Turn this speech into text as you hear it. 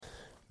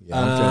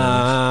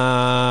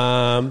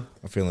Yeah,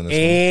 I'm feeling this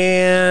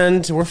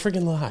and we're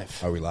freaking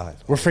live. Are we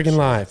live? We're freaking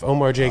live.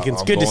 Omar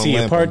Jenkins, good to see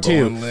you. Part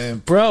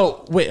 2.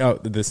 Bro, wait. Oh,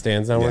 the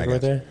stand's not working right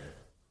there?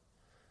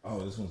 Oh,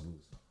 this one's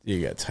loose.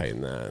 You got to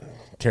tighten that.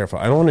 Careful.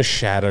 I don't want to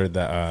shatter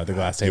the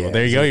glass table.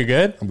 There you go. You're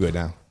good? I'm good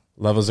now.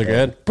 Levels are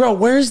good. Bro,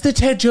 where's the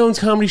Ted Jones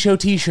Comedy Show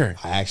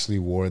t-shirt? I actually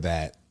wore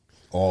that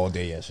all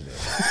day yesterday.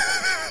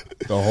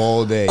 The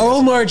whole day.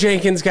 Omar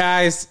Jenkins,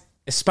 guys.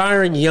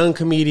 Aspiring young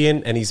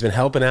comedian, and he's been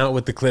helping out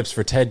with the clips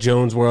for Ted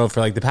Jones World for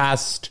like the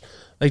past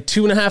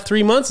 2.5,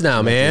 3 months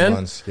now, man. 3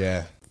 months,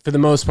 yeah. For the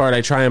most part, I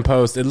try and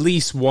post at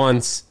least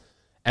once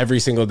every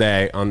single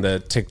day on the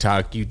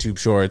TikTok, YouTube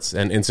Shorts,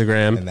 and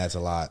Instagram. And that's a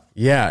lot.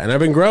 Yeah, and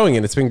I've been growing,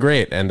 and it's been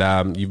great.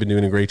 And you've been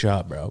doing a great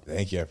job, bro.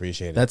 Thank you. I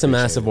appreciate it. That's a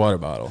massive water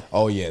bottle.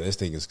 Oh, yeah. This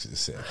thing is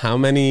sick. How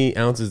many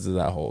ounces does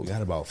that hold? We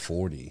got about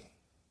 40.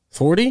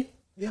 40?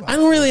 Yeah, I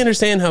don't really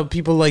understand how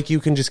people like you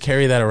can just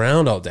carry that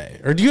around all day.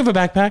 Or do you have a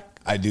backpack?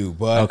 I do,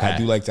 but I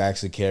do like to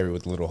actually carry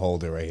with a little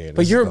holder right here.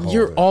 But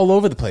you're all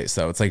over the place,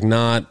 though. It's like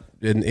not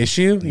an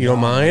issue. You don't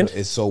mind?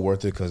 It's so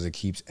worth it because it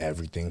keeps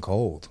everything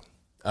cold.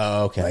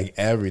 Oh, okay. Like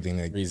everything.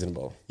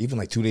 Reasonable. Even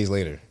like 2 days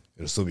later,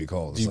 it'll still be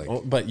cold. It's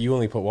But you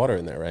only put water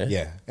in there, right?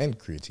 Yeah, and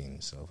creatine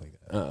and stuff like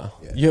that.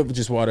 Yeah. You have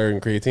just water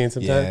and creatine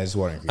sometimes? Yeah, just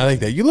water and creatine. I like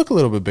that. You look a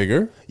little bit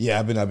bigger. Yeah,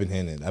 I've been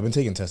hitting it. I've been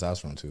taking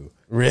testosterone too.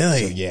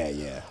 Really? So,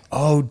 yeah.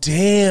 Oh,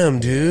 damn,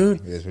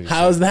 dude.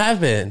 How's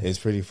that been? It's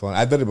pretty fun.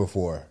 I've done it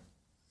before.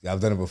 Yeah, I've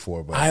done it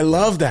before, but I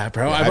love that,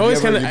 bro. Yeah, I've always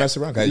kind of messed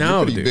around. No,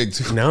 you're pretty dude. big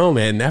too. No,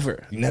 man,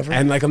 never. You never?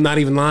 And like, I'm not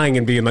even lying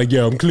and being like,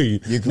 "Yo, I'm clean."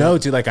 You're No,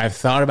 dude. Like, I've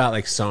thought about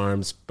like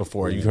SARMs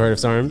before. You've heard of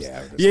SARMs?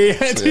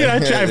 Yeah, dude.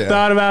 I've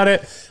thought about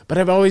it, but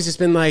I've always just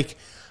been like,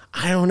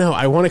 I don't know.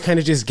 I want to kind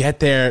of just get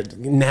there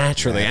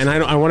naturally, and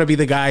I want to be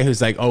the guy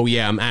who's like, "Oh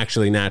yeah, I'm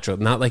actually natural."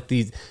 Not like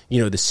these,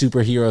 the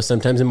superheroes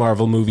sometimes in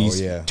Marvel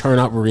movies turn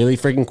up really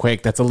freaking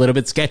quick. That's a little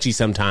bit sketchy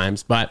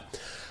sometimes, but.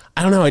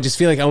 I don't know. I just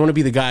feel like I want to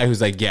be the guy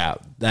who's like, yeah,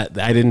 that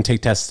I didn't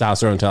take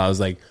testosterone until I was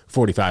like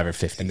 45 or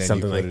 50,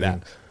 something like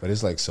that. But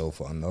it's like so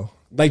fun though.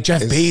 Like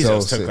Jeff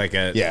Bezos so took like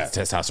a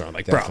testosterone.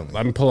 Like, definitely. bro,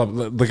 let me pull up.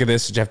 Look at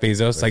this, Jeff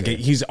Bezos. Like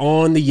he's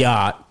on the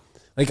yacht.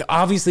 Like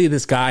obviously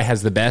this guy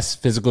has the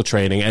best physical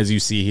training, as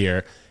you see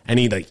here, and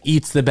he like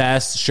eats the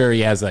best. Sure,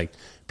 he has like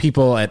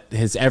people at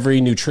his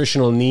every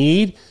nutritional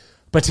need,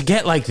 but to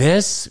get like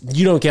this,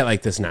 you don't get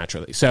like this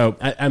naturally. So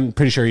I'm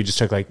pretty sure he just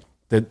took like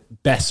the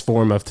best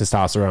form of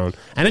testosterone,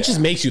 and it just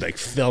makes you like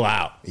fill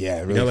out.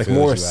 Yeah, it really like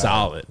more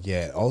solid.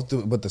 Yeah,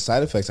 but the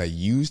side effects I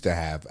used to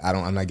have,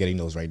 I'm not getting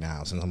those right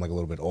now since I'm like a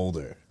little bit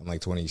older. I'm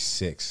like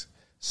 26,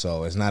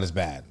 so it's not as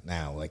bad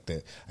now. Like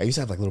I used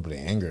to have like a little bit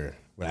of anger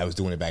when I was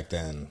doing it back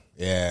then.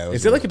 Yeah,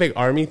 is it like a big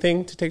army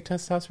thing to take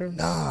testosterone?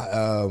 Nah,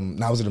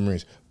 I was in the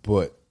Marines,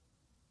 but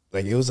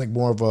like it was like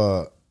more of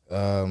a.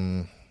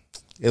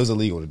 It was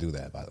illegal to do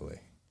that, by the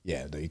way.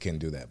 Yeah, you can't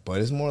do that.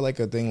 But it's more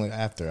like a thing like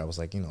after. I was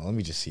like, let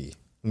me just see.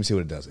 Let me see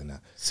what it does right now.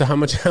 So how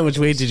much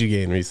weight did you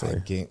gain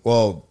recently?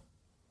 Well,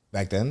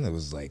 back then it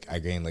was like I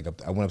gained like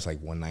I went up to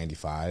like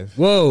 195.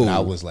 Whoa. And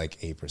I was like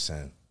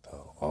 8%.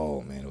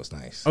 Oh man, it was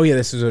nice. Oh yeah,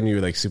 this was when you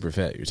were like super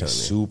fit. You're telling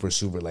me.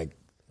 Super like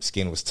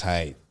skin was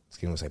tight.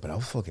 But I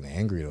was fucking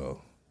angry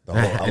though.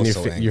 And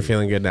you're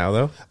feeling good now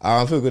though?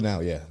 I feel good now,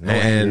 yeah. No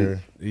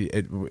anger.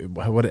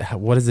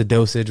 What is the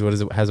dosage?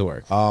 How's it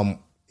work?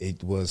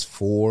 It was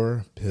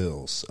 4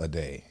 pills a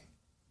day,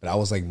 but I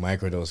was like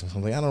microdosing. So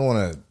I'm like, I don't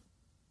want to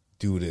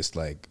do this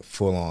like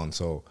full on.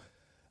 So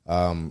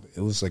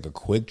it was like a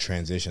quick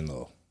transition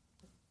though.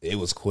 It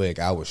was quick.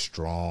 I was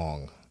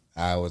strong.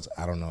 I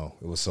don't know.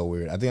 It was so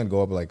weird. I think I'd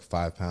go up like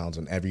 5 pounds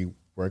on every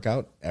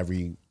workout,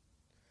 every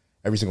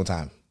single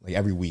time, like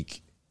every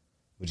week,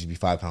 would just be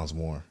 5 pounds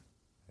more.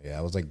 Yeah,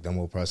 I was like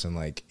dumbbell pressing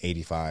like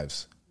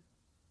 85s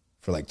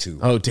for like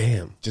 2. Oh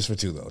damn! Just for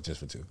 2 though,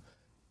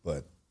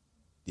 But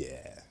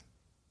yeah.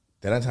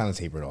 Then I kind of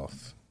tapered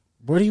off.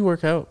 Where do you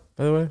work out,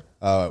 by the way?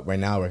 Right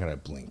now I work out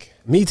at Blink.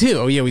 Me too.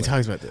 Oh yeah, we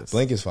talked about this.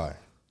 Blink is fire.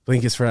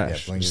 Blink is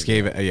fresh. Yeah, I just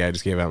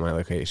gave out my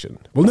location.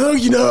 Well,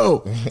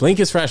 no, Blink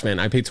is fresh, man.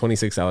 I pay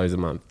 $26 a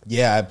month.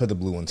 Yeah, I put the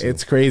blue one too.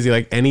 It's crazy.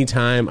 Like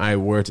anytime I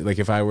were to, like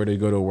if I were to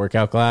go to a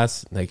workout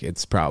class, like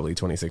it's probably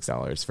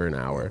 $26 for an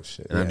hour.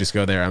 And I just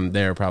go there. I'm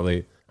there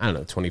probably, I don't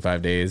know,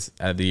 25 days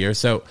out of the year.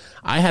 So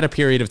I had a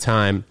period of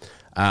time.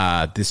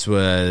 This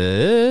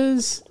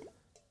was.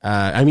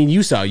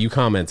 You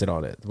commented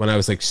on it when I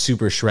was like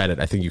super shredded.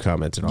 I think you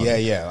commented on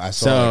it. Yeah. I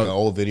saw like an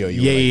old video.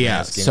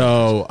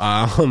 So,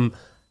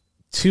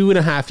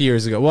 2.5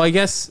 years ago. Well, I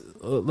guess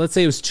let's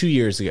say it was 2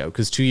 years ago,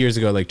 because 2 years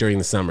ago, like during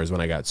the summers when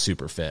I got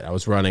super fit, I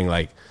was running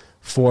like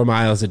 4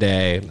 miles a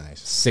day,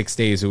 6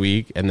 days a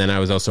week, and then I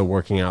was also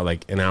working out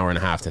like an hour and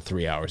a half to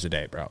 3 hours a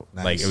day, bro.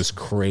 Nice. Like it was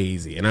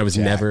crazy, and I was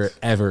never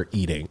ever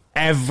eating,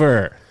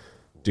 ever,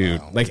 dude.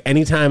 Wow. Like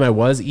anytime I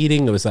was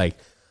eating, it was like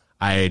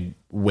I'd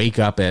wake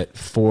up at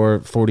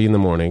 4:40 in the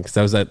morning, because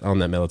I was on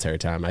that military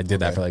time. I did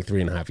that for like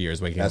 3.5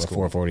 years, waking up at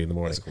 4:40 in the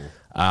morning. That's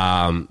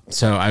cool.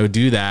 So I would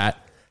do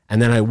that,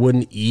 and then I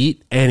wouldn't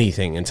eat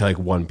anything until like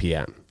 1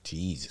 p.m.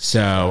 Jesus.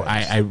 So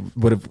I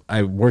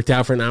worked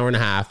out for an hour and a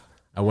half.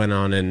 I went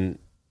on and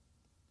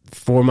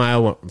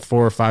 4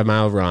 or 5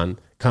 mile run,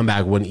 come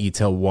back, wouldn't eat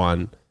till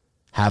 1,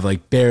 have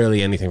like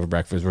barely anything for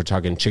breakfast. We're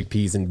talking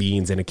chickpeas and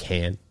beans in a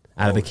can,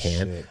 out of the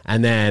can. Shit.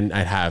 And then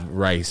I'd have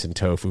rice and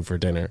tofu for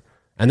dinner.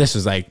 And this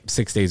was like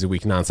 6 days a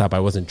week nonstop. I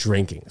wasn't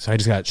drinking. So I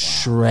just got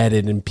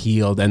shredded and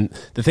peeled. And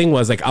the thing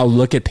was, like, I'll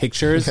look at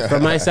pictures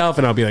from myself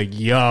and I'll be like,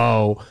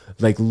 yo,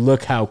 like,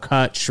 look how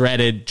cut,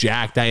 shredded,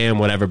 jacked I am,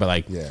 whatever. But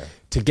like,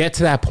 to get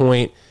to that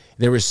point,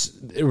 there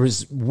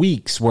was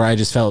weeks where I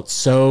just felt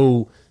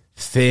so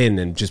thin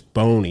and just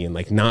bony and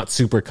like not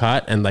super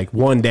cut. And like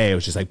one day it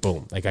was just like,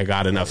 boom, like I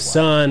got enough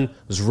sun,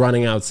 was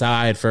running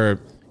outside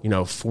for,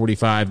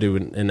 45 to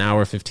an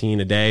hour, 15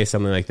 a day,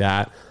 something like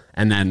that.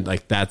 And then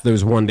like that, there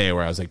was one day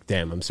where I was like,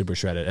 damn, I'm super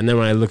shredded. And then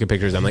when I look at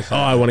pictures, I'm like, oh,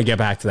 I want to get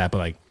back to that. But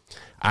like,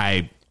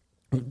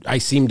 I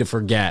seem to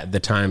forget the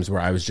times where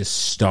I was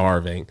just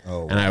starving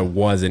and I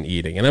wasn't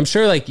eating. And I'm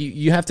sure like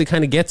you have to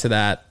kind of get to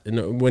that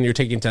when you're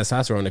taking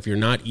testosterone. If you're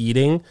not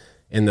eating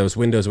in those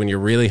windows when you're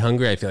really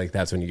hungry, I feel like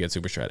that's when you get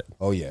super shredded.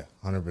 Oh yeah,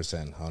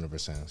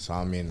 100%. So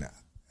I mean,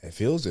 it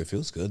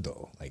feels good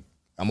though. Like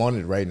I'm on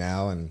it right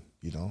now, and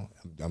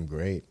I'm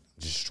great,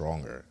 just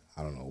stronger.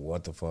 I don't know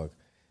what the fuck.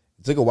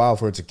 It took a while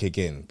for it to kick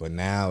in, but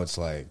now it's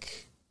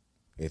like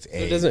it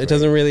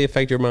doesn't really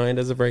affect your mind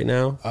as of right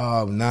now.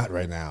 Not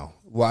right now.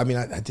 Well, I mean,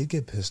 I did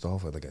get pissed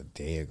off like a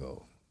day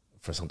ago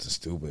for something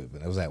stupid,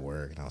 but it was at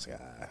work, and I was like,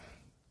 ah.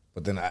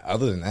 But then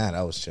other than that,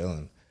 I was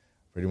chilling,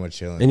 pretty much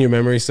chilling. And your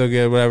memory's still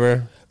good,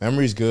 whatever?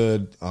 Memory's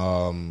good.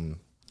 I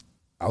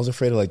was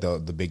afraid of like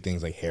the big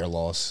things like hair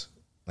loss.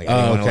 Like,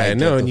 okay.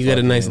 No, and you got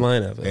a nice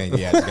lineup. And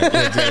yeah,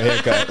 it's got a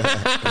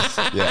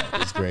haircut.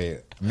 Yeah, it's great.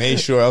 Made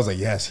sure I was like,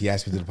 yes, he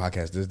asked me to do the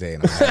podcast this day.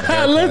 And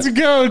let's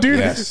go, dude.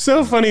 Yes.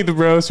 So funny the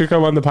bros who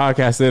come on the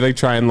podcast, they like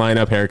try and line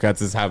up haircuts.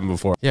 This happened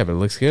before. Yeah, but it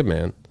looks good,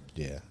 man.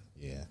 Yeah.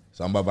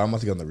 So I'm about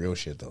to get on the real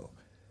shit though.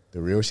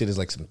 The real shit is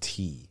like some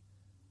tea.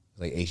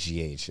 Like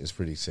HGH. It's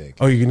pretty sick.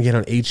 Oh, you're going to get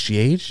on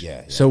HGH?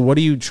 Yeah. So what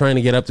are you trying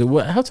to get up to?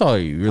 How tall are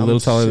you? You're a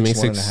little taller than me.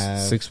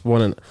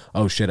 6'1".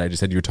 Oh, shit. I just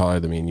said you were taller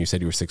than me, and you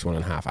said you were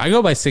 6'1.5". I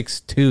go by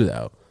 6'2",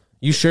 though.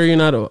 You sure you're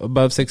not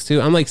above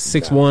 6'2"? I'm like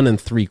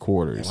 6'1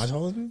 3/4". Am I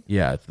taller than you?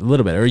 Yeah, a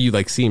little bit. Or you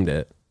like seemed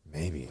it.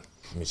 Maybe.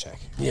 Let me check.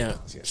 Yeah.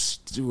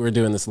 We're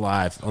doing this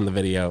live on the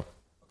video.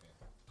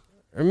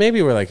 Or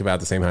maybe we're like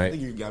about the same height. I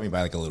think you got me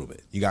by like a little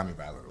bit.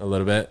 A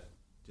little bit?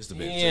 Just a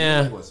bit.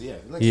 Yeah. So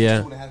like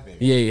 6'2.5",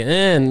 maybe. Yeah,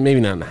 and maybe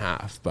not in a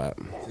half, but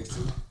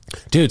 6'2".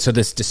 Dude, so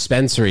this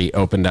dispensary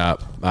opened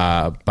up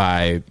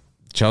by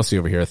Chelsea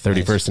over here,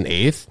 31st and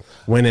 8th.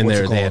 Went in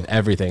there, they have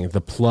everything.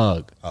 The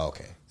Plug. Oh,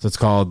 okay. So it's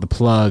called The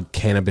Plug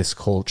Cannabis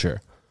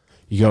Culture.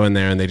 You go in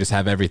there and they just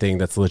have everything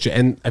that's legit.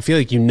 And I feel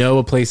like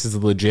a place is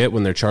legit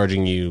when they're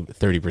charging you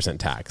 30%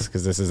 tax,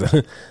 because this is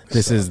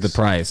the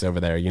price over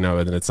there,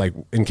 and it's like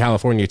in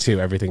California too,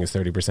 everything is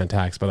 30%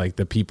 tax. But like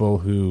the people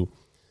who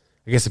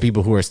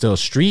are still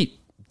street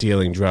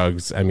dealing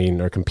drugs, I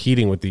mean, are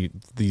competing with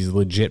these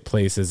legit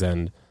places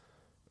and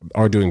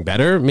are doing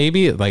better.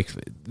 Maybe like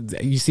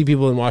you see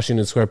people in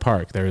Washington Square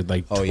Park, there are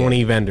like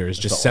 20 vendors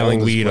just selling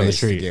weed on the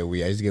street. I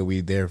used to get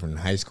weed there from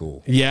high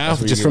school. Yeah,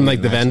 just from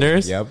like the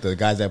vendors. Yep, the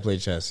guys that play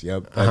chess.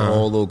 Yep, that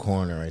whole little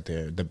corner right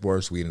there, the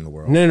worst weed in the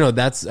world. No,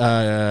 that's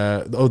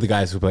the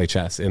guys who play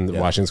chess in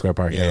Washington Square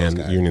Park and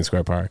Union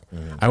Square Park.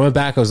 Mm-hmm. I went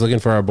back. I was looking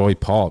for our boy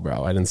Paul,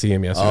 bro. I didn't see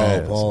him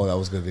yesterday. Oh, Paul, that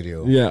was a good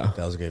video. Yeah,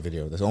 that was a great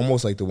video. That's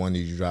almost like the one that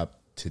you dropped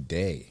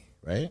today,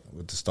 right?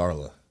 With the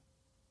Starla.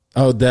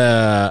 Oh,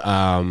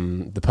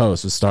 the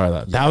post with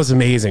Starla. That was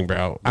amazing,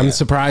 bro. Yeah. I'm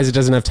surprised it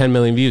doesn't have 10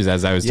 million views,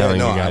 as I was telling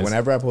you guys.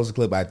 Whenever I post a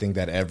clip, I think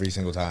that every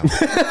single time.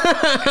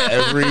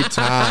 Every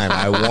time.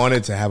 I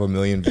wanted to have 1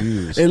 million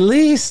views. At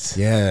least.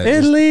 Yeah.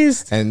 At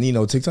least. And,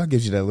 TikTok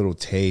gives you that little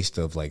taste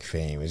of, like,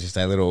 fame. It's just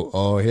that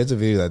little, here's a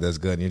video that does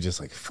good. And you're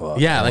just like, fuck.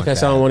 Yeah, like I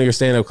saw in one of your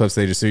stand-up clips,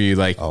 they just threw you,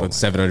 like,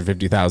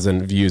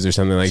 750,000 views or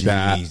something like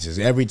that. Jesus.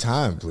 Every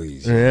time,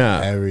 please. Yeah.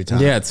 Every time.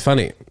 Yeah, it's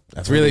funny.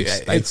 It's really,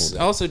 it's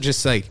also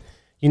just, like,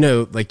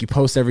 like you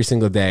post every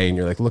single day and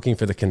you're like looking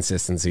for the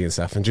consistency and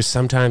stuff. And just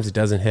sometimes it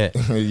doesn't hit.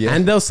 Yeah.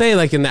 And they'll say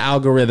like in the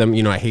algorithm,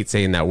 I hate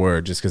saying that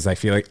word just because I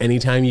feel like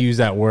anytime you use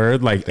that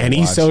word, like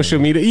any social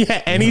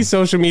media,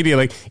 social media,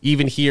 like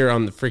even here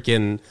on the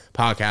freaking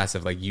podcast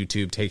of like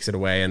YouTube takes it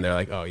away and they're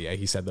like, oh yeah,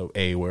 he said the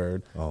A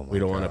word. We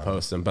don't want to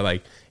post them. But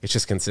like, it's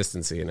just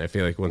consistency. And I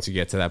feel like once you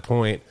get to that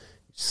point,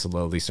 you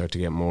slowly start to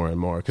get more and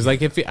more. Cause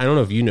like, I don't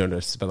know if you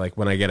noticed, but like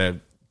when I get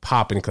a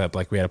pop-in clip,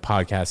 like we had a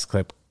podcast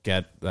clip,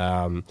 it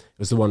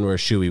was the one where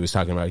Shuey was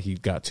talking about he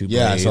got 2 plays.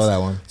 Yeah, I saw that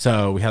one.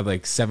 So we had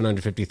like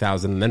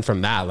 750,000, and then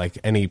from that, like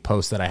any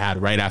post that I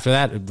had right after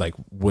that, it like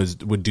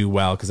would do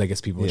well because I guess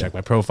people would check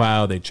my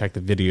profile, they'd check the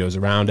videos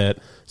around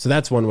it. So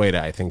that's one way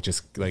to I think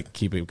just like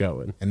keep it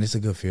going. And it's a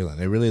good feeling.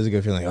 It really is a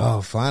good feeling. Like,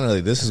 oh, finally,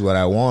 this is what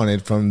I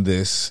wanted from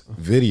this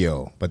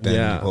video. But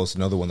then you post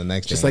another one the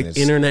next day. Just like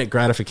internet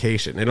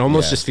gratification. It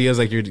almost just feels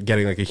like you're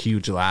getting like a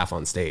huge laugh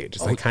on stage.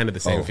 It's like kind of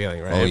the same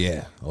feeling,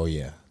 right? Oh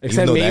yeah.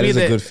 Even though that is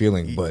a good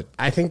feeling, but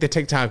I think the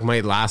TikTok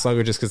might last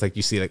longer just because like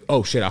you see like,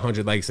 oh shit,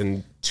 100 likes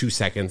in 2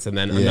 seconds, and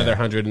then another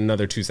 100 in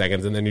another 2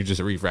 seconds, and then you just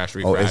refresh.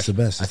 Oh, it's the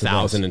best. It's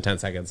 1,000 in 10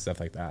 seconds,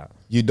 stuff like that.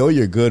 You know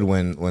you're good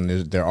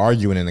when they're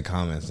arguing in the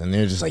comments and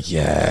they're just like,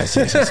 yes,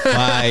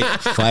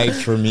 fight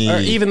for me. Or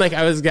even like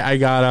I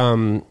got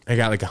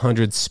like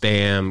 100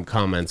 spam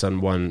comments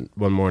on one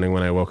morning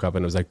when I woke up,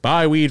 and it was like,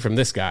 buy weed from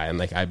this guy, and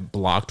like I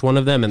blocked one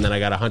of them, and then I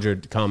got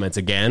 100 comments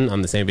again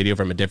on the same video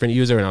from a different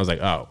user, and I was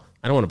like, oh,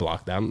 I don't want to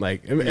block them.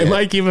 Like, it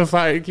might keep it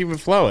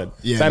flowing.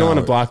 Yeah, so I don't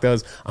want to block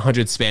those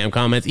 100 spam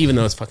comments, even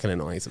though it's fucking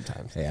annoying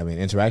sometimes. Hey, I mean,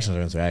 interactions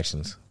are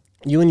interactions.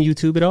 You in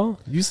YouTube at all?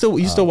 You still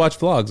watch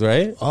vlogs,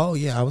 right? Oh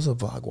yeah, I was a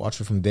vlog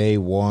watcher from day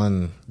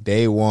one.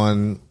 Day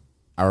one,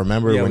 I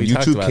remember when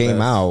YouTube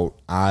came out,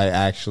 I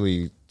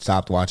actually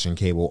stopped watching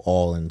cable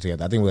all in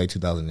together. I think it was like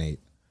 2008.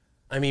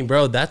 I mean,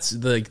 bro, that's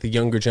like the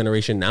younger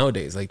generation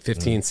nowadays, like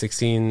 15,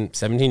 16,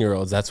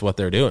 17-year-olds. That's what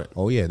they're doing.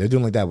 Oh yeah, they're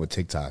doing like that with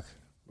TikTok.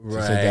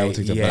 Right.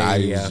 Yeah, but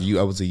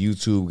I was a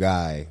YouTube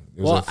guy.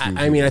 Well,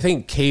 I mean, I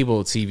think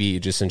cable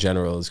TV just in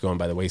general is going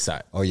by the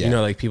wayside. Oh yeah, you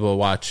know, like people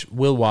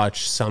will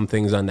watch some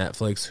things on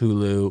Netflix,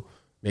 Hulu.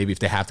 Maybe if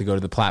they have to go to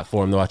the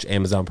platform, they'll watch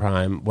Amazon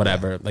Prime,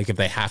 whatever. Yeah. Like if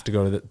they have to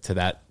go to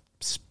that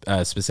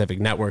specific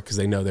network because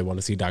they know they want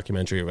to see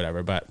documentary or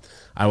whatever. But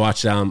I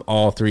watched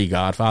all 3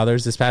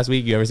 Godfathers this past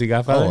week. You ever see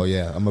Godfather? Oh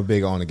yeah, I'm a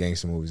big on the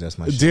gangster movies. That's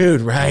my shit.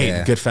 Dude, right?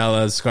 Yeah.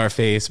 Goodfellas,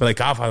 Scarface, but like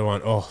Godfather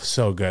 1, oh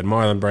so good.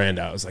 Marlon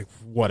Brando, I was like,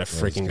 what a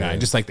freaking guy!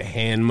 Just like the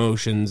hand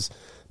motions,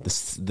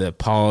 the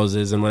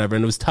pauses and whatever.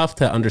 And it was tough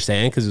to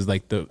understand because it was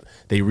like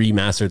they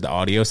remastered the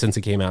audio since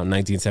it came out in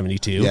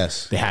 1972.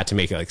 Yes, they had to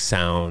make it like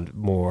sound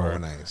more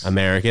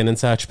American and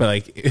such. But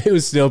like it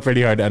was still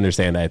pretty hard to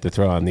understand. I had to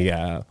throw on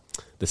the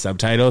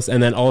subtitles,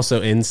 and then also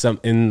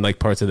in like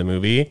parts of the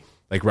movie,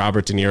 like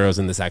Robert De Niro's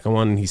in the second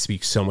one, and he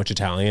speaks so much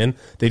Italian.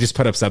 They just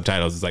put up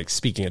subtitles as like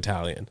speaking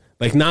Italian,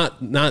 like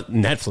not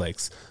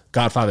Netflix.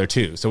 Godfather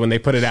 2. So when they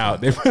put it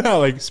out, they put out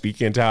like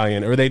speaking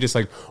Italian, or they just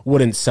like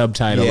wouldn't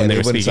subtitle when they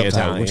were speaking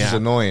Italian, which is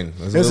annoying.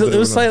 It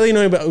was slightly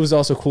annoying, but it was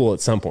also cool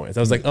at some points.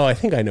 I was like, oh, I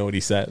think I know what he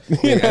said.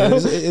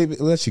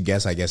 It lets you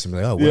guess, I guess, and be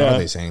like, oh, what are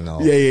they saying though?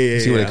 Yeah.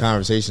 See where the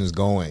conversation is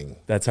going.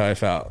 That's how I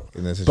felt.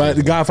 But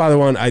the Godfather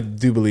 1, I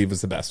do believe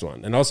was the best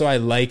one, and also I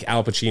like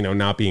Al Pacino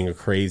not being a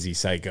crazy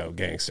psycho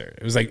gangster.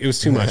 It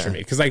was too much for me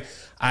because like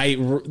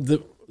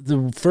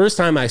the first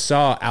time I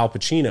saw Al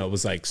Pacino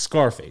was like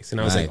Scarface,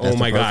 and I was like, oh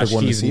my gosh,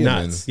 he's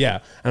nuts. Yeah.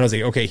 And I was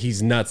like, okay,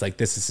 he's nuts. Like,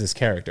 this is his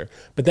character.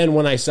 But then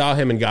when I saw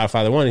him in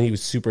Godfather 1 and he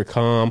was super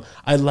calm,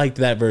 I liked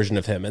that version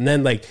of him. And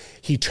then like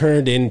he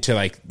turned into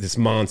like this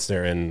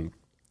monster in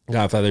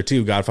Godfather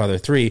 2, Godfather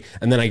 3,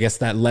 and then I guess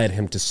that led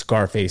him to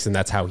Scarface, and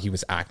that's how he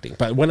was acting.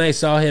 But when I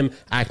saw him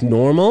act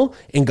normal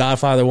in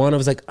Godfather 1, I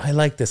was like, I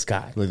like this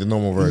guy. Like the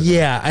normal version.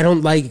 Yeah, I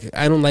don't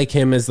like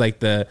him as like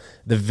the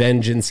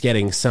vengeance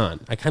getting son.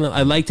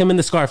 I liked him in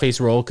the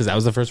Scarface role because that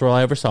was the first role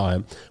I ever saw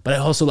him, but I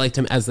also liked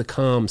him as the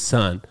calm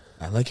son.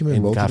 I like him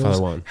in both Godfather of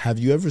those. 1. Have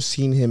you ever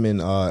seen him in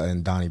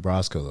Donnie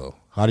Brasco though?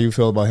 How do you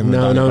feel about him in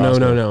Donnie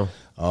Brasco? No.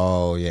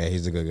 Oh yeah,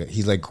 he's a good guy.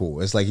 He's like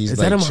cool. It's like he's Is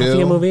like that a chill.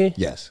 Mafia movie?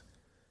 Yes.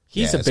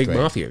 He's a big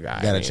mafia guy.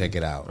 You gotta check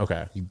it out.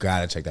 Okay. You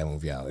gotta check that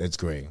movie out. It's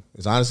great.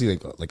 It's honestly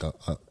like a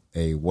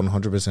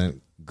 100%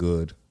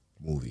 good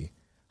movie.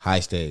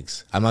 High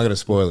stakes. I'm not gonna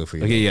spoil it for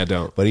you. Okay, yeah,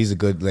 don't. But he's a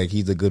good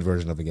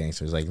version of a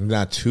gangster. It's like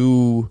not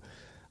too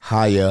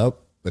high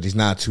up, but he's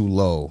not too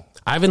low.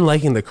 I've been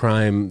liking the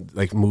crime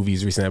like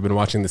movies recently. I've been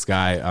watching this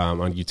guy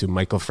on YouTube,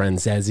 Michael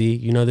Franzese.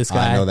 You know this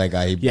guy? I know that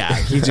guy.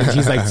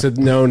 He's like so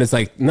known as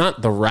like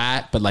not the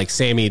rat, but like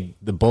Sammy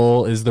the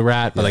Bull is the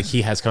rat. But like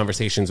he has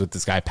conversations with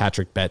this guy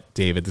Patrick Bet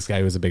David. This guy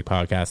who has a big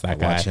podcast. That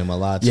guy. Watch him a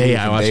lot. Too,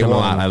 I watch him a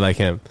lot. I like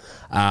him.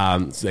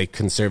 It's like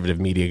conservative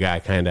media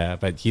guy kind of,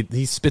 but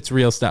he spits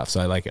real stuff,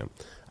 so I like him.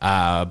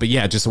 But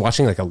yeah, just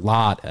watching like a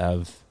lot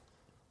of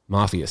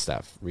mafia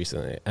stuff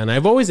recently, and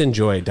I've always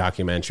enjoyed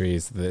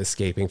documentaries, the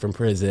escaping from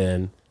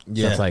prison,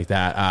 stuff like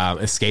that.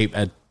 Escape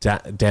at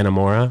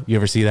Dannemora. You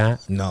ever see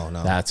that? No.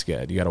 That's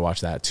good. You got to watch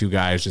that. 2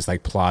 guys just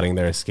like plotting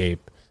their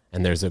escape,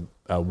 and there's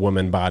a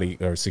woman body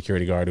or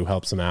security guard who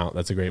helps them out.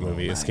 That's a great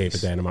movie. Nice. Escape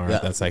at Dannemora. Yeah,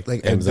 that's like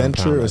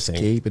adventure,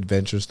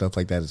 adventure stuff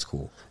like that is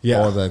cool.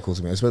 Yeah, all that cool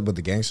to me. But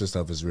the gangster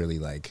stuff is really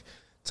like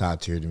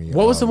top tier to me.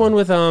 What was the one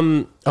with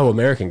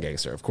American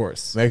Gangster, of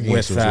course. American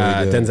with really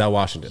Denzel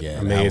Washington. Yeah,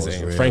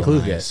 amazing. Frank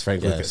Lucas.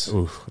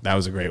 Ooh, that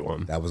was a great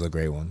one. That was a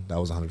great one. That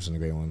was 100% a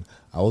great one.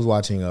 I was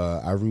watching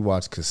I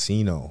rewatched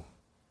Casino.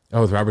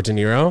 Oh, with Robert De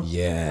Niro?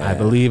 Yeah. I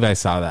believe I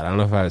saw that. I don't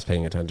know if I was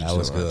paying attention. That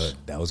was good.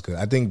 That was good.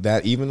 I think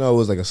that even though it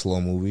was like a slow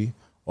movie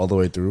all the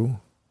way through,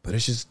 but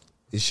it's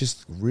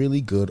just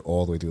really good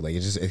all the way through. Like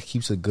it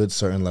keeps a good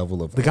certain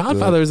level of. The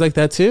Godfather is like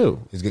that too.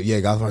 It's good. Yeah,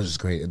 Godfather is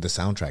great. The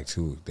soundtrack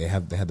too. They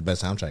had the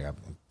best soundtrack.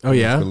 Oh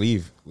yeah, I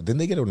believe didn't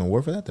they get an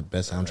award for that? The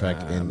best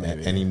soundtrack in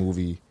any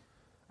movie.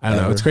 I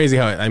don't know. It's crazy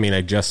how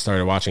I just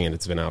started watching it.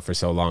 It's been out for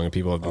so long, and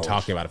people have been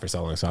talking about it for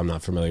so long. So I'm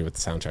not familiar with the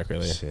soundtrack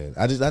really. Shit.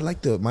 I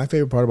like my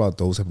favorite part about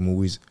those type of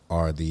movies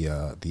are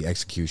the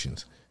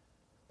executions.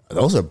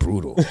 Those are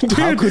brutal.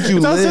 How could you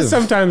It's also live?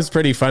 sometimes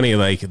pretty funny.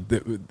 Like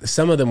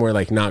some of them were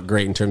like not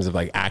great in terms of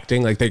like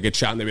acting. Like they get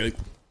shot and they'd be like,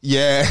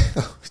 Yeah,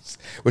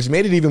 which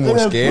made it even more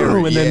scary.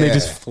 and then they Yeah.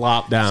 just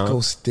flop down.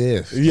 Go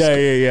stiff.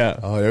 Yeah.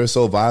 Oh, they were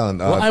so violent.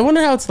 Well, I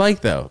wonder how it's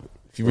like though.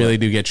 If you really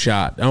do get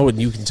shot. Oh, and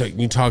you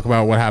can talk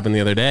about what happened the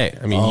other day.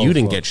 I mean, you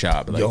didn't get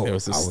shot, but like Yo, it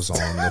was. I was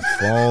on the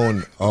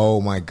phone. Oh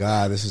my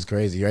god, this is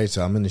crazy. Right,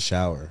 so I'm in the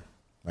shower.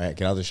 Right,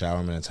 get out of the shower.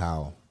 I'm in a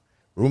towel.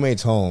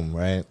 Roommate's home.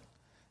 Right,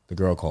 the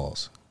girl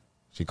calls.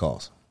 She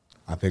calls.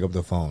 I pick up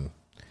the phone,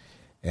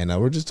 and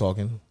we're just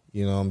talking.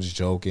 You know, I'm just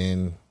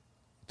joking,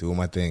 doing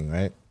my thing.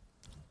 Right.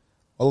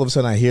 All of a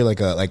sudden, I hear like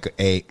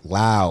a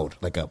loud,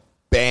 like a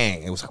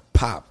bang. It was a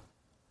pop,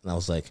 and I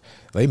was like,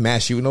 "Are they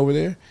mass shooting over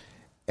there?"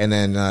 And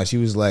then she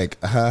was like,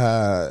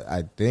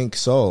 I think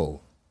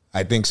so.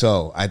 And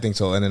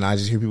then I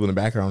just hear people in the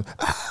background.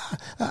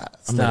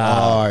 I'm like,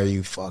 oh, are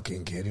you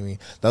fucking kidding me?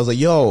 I was like,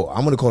 yo,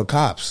 I'm going to call the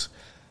cops.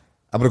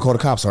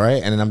 All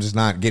right? And then I'm just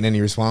not getting any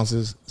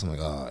responses. So I'm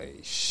like, oh,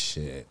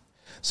 shit.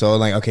 So,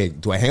 like, okay,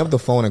 do I hang up the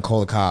phone and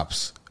call the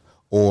cops?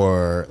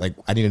 Or, like,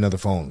 I need another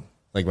phone,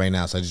 like, right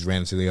now. So I just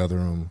ran into the other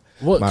room.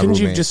 Well, couldn't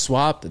you roommate- just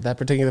swap at that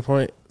particular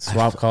point?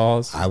 Swap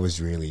calls? I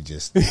was really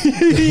just yeah,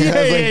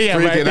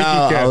 freaking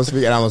out. I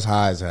was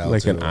high as hell.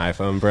 Like too. an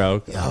iPhone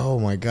broke. Oh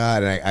my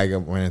god! And I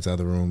ran into the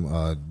other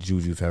room.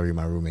 Juju Ferry,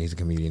 my roommate, he's a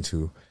comedian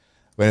too.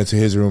 Went into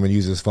his room and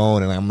used his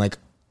phone, and I'm like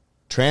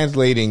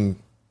translating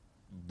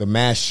the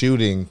mass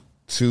shooting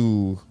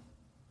to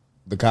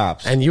the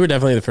cops. And you were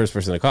definitely the first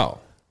person to call.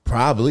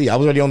 Probably, I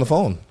was already on the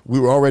phone. We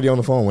were already on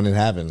the phone when it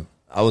happened.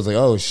 I was like,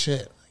 oh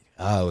shit.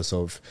 Oh, it was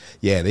so.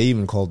 Yeah, they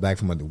even called back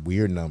from a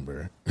weird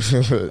number.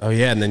 Oh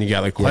yeah, and then you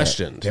got like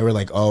questioned. They were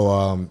like,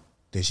 "Oh,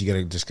 did she get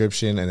a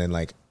description?" And then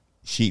like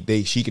she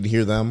could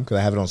hear them because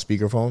I have it on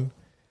speakerphone,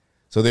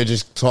 so they're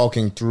just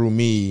talking through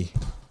me,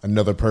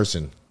 another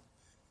person.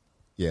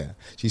 Yeah,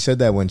 she said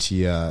that when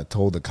she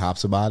told the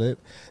cops about it,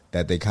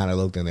 that they kind of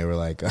looked and they were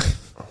like,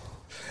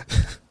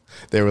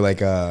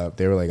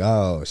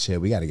 "Oh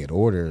shit, we got to get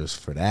orders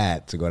for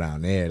that to go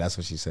down there." That's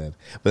what she said,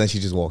 but then she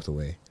just walked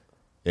away.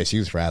 Yeah, she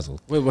was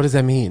frazzled. Wait, what does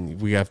that mean?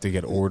 We have to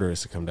get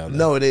orders to come down there?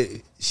 No,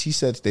 she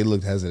said they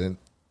looked hesitant.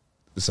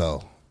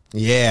 So,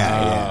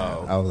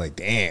 yeah. I was like,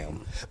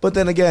 damn. But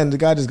then again, the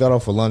guy just got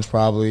off for lunch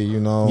probably, you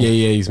know. Yeah,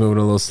 he's moving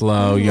a little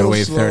slow. You got to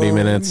wait 30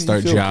 minutes, You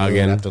start feel good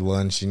jogging. after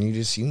lunch, and you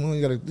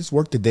got to just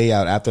work the day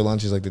out. After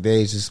lunch is like the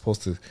day is just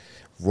supposed to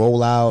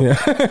roll out.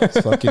 This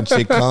fucking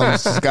chick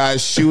comes, this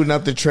guy's shooting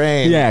up the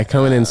train. Yeah,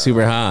 coming in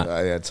super hot.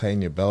 Yeah, tighten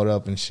your belt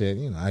up and shit.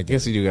 You know, I I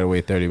guess. guess you do got to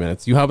wait 30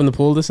 minutes. You hop in the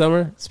pool this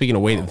summer? Speaking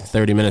of waiting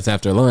 30 minutes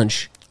after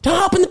lunch, to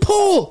hop in the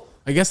pool.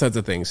 I guess that's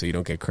a thing so you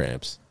don't get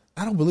cramps.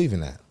 I don't believe in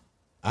that.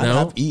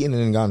 No? I've eaten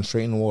and then gone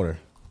straight in the water.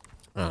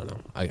 I don't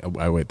know.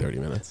 I wait 30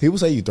 minutes. People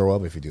say you throw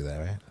up if you do that,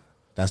 right?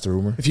 That's the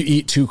rumor. If you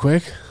eat too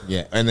quick,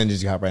 Yeah, and then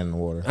just hop right in the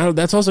water.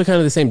 that's also kind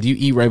of the same. Do you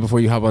eat right before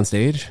you hop on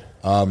stage?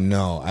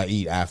 No, I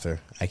eat after.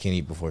 I can't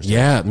eat before. Stage.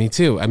 Yeah, me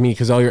too. I mean,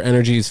 because all your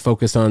energy is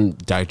focused on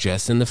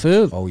digesting the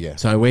food. Oh, yeah.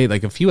 So I wait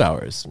like a few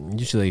hours,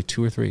 usually like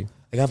 2 or 3.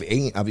 Like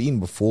I've eaten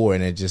before,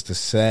 and the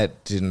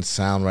set didn't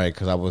sound right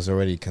because I was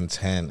already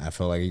content. I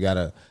felt like you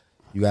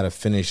gotta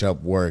finish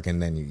up work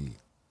and then you eat.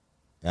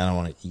 I don't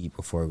want to eat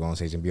before I go on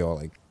stage and be all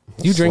like.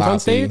 Do you drink on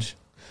sloppy. stage?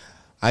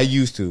 I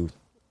used to.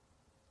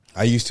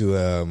 I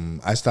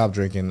stopped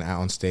drinking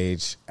out on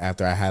stage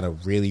after I had a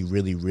really,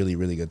 really, really,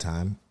 really good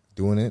time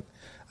doing it.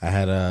 I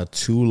had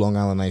 2 Long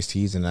Island iced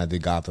teas and I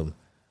did Gotham.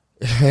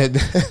 And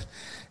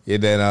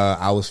then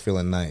I was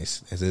feeling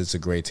nice. It's a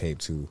great tape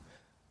too.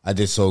 I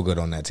did so good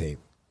on that tape.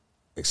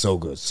 Like so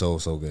good, so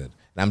good.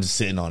 And I'm just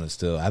sitting on it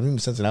still. I haven't even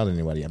sent it out to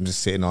anybody. I'm just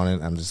sitting on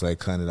it. I'm just like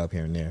cutting it up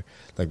here and there,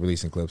 like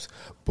releasing clips.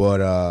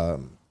 But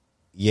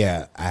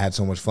yeah, I had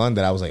so much fun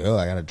that I was like, oh,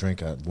 I gotta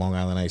drink a Long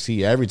Island iced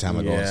tea every time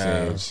I go on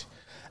stage.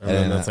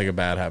 And that's like a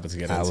bad habit to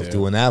get into. I was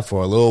doing that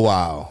for a little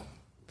while.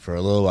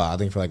 I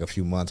think for like a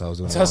few months I was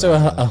doing It's that. also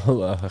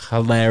a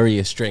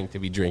hilarious drink to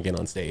be drinking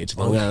on stage.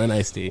 Long Island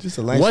iced tea. Just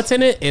a nice- What's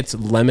in it? It's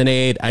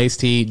lemonade, iced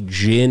tea,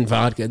 gin,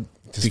 vodka,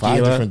 Just 5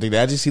 tequila. different things.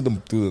 I just see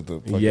them through the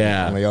fucking,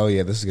 Yeah. I'm like, oh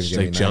yeah, this is gonna Just get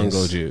like me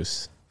jungle nice.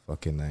 juice.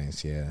 Fucking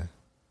nice, yeah,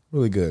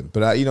 really good.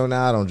 But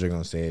now I don't drink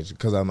on stage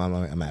because I'm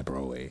at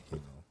Broadway. You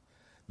know,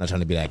 not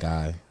trying to be that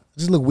guy. I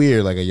just look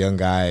weird, like a young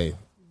guy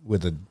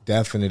with a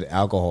definite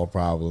alcohol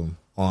problem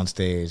on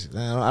stage.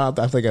 I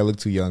think I look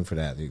too young for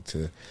that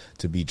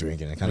to be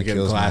drinking. It kind of Get a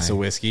kills glass my, of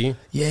whiskey.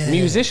 Yeah.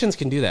 Musicians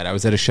can do that. I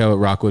was at a show at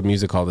Rockwood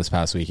Music Hall this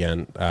past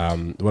weekend.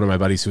 One of my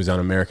buddies who was on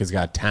America's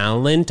Got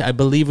Talent, I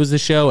believe was the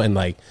show, and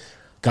like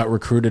got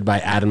recruited by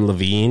Adam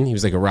Levine. He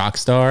was like a rock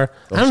star.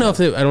 I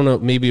don't know.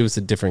 Maybe it was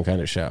a different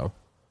kind of show.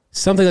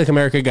 Something like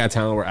America Got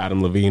Talent where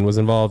Adam Levine was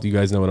involved. You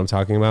guys know what I'm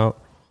talking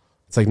about?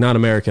 It's like not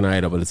American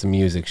Idol, but it's a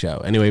music show.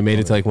 Anyway, made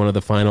it to like one of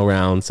the final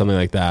rounds, something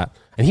like that.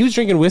 And he was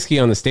drinking whiskey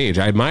on the stage.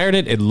 I admired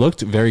it. It looked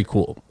very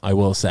cool, I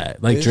will say.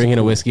 Like drinking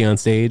a whiskey on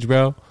stage,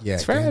 bro. Yeah,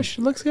 it's fresh.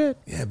 It looks good.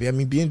 Yeah, I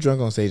mean, being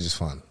drunk on stage is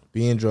fun.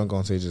 Yeah,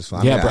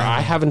 Bro, I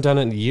haven't done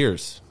it in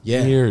years.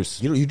 Yeah,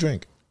 Years. You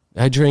drink.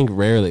 I drink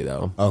rarely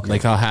though. Okay.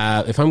 Like I'll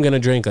have, if I'm gonna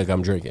drink, like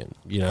I'm drinking.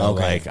 You know,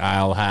 Okay. like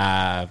I'll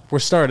have. We're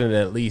starting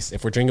at least,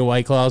 if we're drinking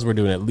White Claws, we're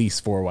doing at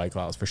least 4 White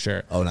Claws for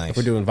sure. Oh, nice. If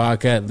we're doing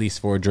vodka, at least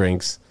 4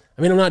 drinks.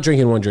 I mean, I'm not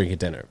drinking 1 drink at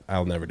dinner.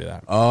 I'll never do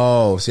that.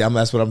 Oh, see,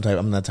 that's what I'm type.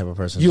 I'm that type of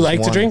person. You Just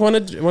like to drink one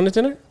at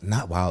dinner?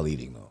 Not while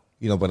eating though.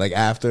 You know, but like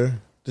after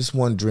just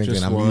one drink,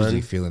 Just and I'm one.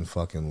 usually feeling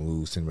fucking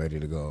loose and ready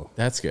to go.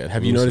 That's good.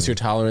 Have you noticed your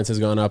tolerance has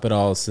gone up at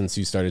all since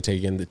you started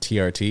taking the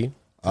TRT,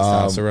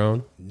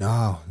 testosterone?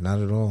 No, not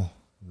at all.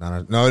 No,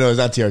 it's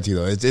not TRT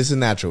though. It's a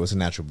natural. It's a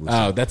natural boost.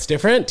 Oh, that's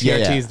different.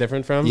 TRT is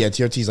different from. Yeah,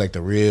 TRT is like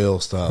the real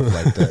stuff,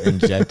 like the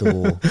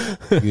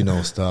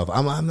injectable, stuff.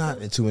 I'm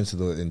not too into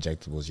the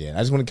injectables yet. I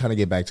just want to kind of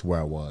get back to where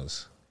I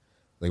was,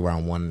 like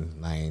around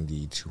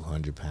 190,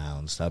 200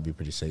 pounds. That'd be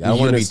pretty sick. I don't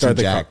want to be too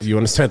jacked. You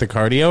want to start the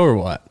cardio or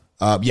what?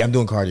 Yeah, I'm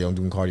doing cardio. I'm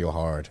doing cardio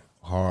hard.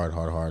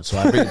 So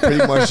I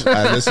pretty much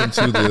I listen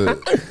to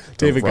the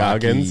David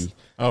Rocky, Goggins.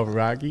 Oh,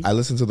 Rocky. I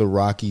listen to the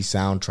Rocky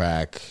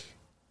soundtrack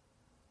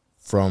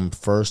from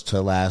first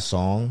to last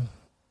song,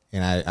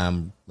 and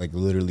I'm like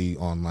literally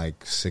on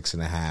like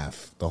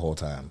 6.5 the whole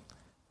time.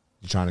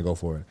 You're trying to go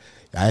for it.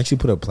 I actually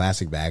put a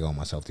plastic bag on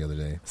myself the other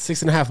day.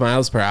 6.5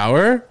 miles per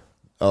hour.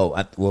 Oh,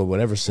 well,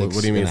 whatever. What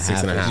do you mean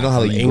 6.5? You know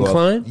how On the you go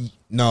incline? up?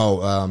 No,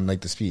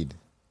 like the speed.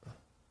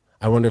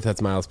 I wonder if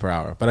that's miles per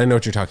hour, but I know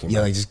what you're talking Yeah,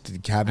 about. like just the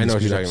cabin I know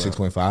what speed you're up talking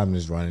 6.5 and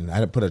just running. I had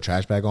to put a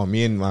trash bag on.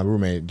 Me and my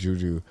roommate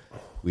Juju,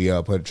 we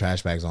put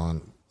trash bags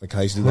on. Like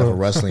I used to do that for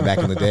wrestling back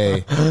in the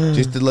day,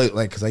 just to look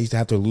like, because I used to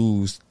have to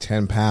lose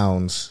 10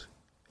 pounds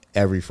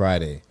every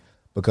Friday,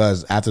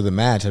 because after the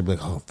match I'd be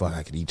like, oh fuck,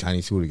 I could eat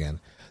Chinese food again.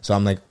 So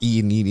I'm like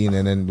eating,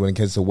 and then when it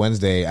gets to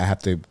Wednesday, I have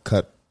to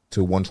cut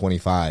to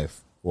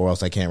 125, or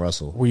else I can't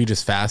wrestle. Were you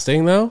just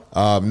fasting though?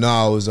 No,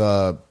 I was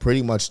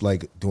pretty much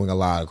like doing a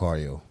lot of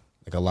cardio,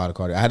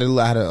 I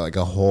had like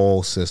a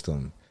whole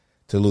system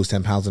to lose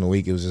 10 pounds in a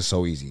week. It was just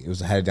so easy.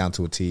 I had it down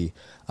to a T.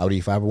 I would eat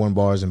Fiber One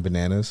bars and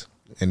bananas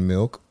and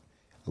milk,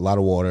 a lot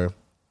of water,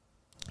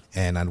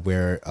 and I'd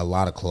wear a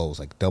lot of clothes,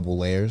 like double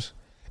layers.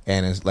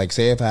 And it's like,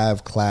 say if I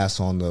have class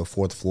on the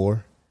 4th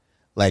floor,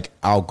 like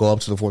I'll go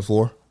up to the 4th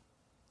floor,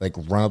 like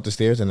run up the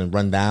stairs and then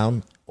run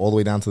down all the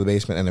way down to the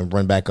basement and then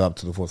run back up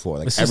to the 4th floor.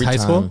 Like This every is high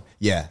time, school?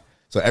 yeah.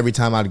 So every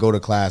time I'd go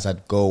to class,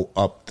 I'd go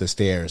up the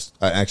stairs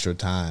an extra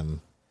time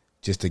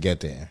just to get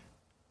there,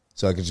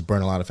 so I could just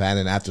burn a lot of fat. And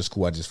then after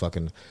school, I just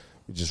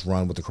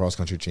run with the cross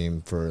country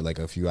team for like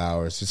a few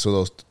hours. Just so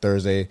those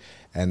Thursday,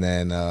 and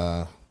then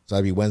so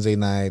I'd be Wednesday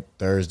night,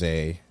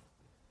 Thursday,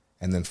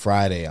 and then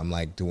Friday I'm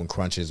like doing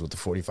crunches with the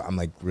 45. I'm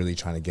like really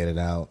trying to get it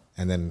out.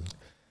 And then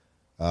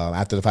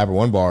after the Fiber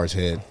One bars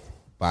hit,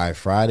 by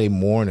Friday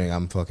morning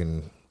I'm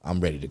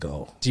ready to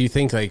go. Do you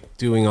think like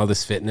doing all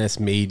this fitness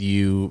made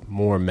you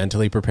more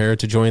mentally prepared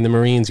to join the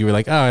Marines? You were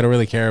like, oh, I don't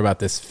really care about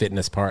this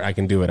fitness part. I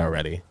can do it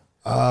already.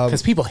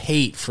 Because people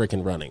hate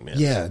freaking running, man.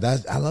 Yeah,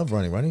 I love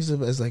running. Running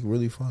is like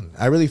really fun.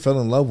 I really fell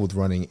in love with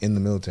running in the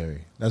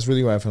military. That's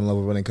really why I fell in love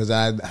with running, because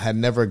I had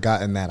never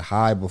gotten that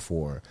high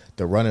before,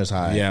 the runner's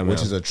high, Yeah, which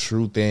man. is a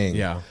true thing.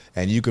 Yeah.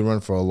 And you can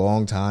run for a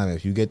long time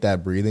if you get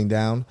that breathing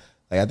down.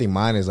 Like I think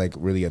mine is like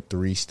really a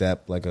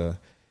 3-step, like a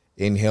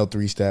inhale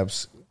 3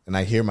 steps, and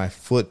I hear my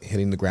foot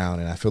hitting the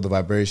ground and I feel the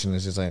vibration.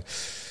 It's just like,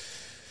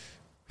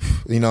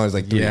 it's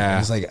like 3. Yeah.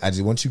 It's like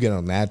once you get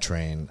on that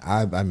train,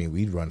 I mean,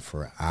 we'd run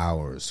for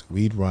hours.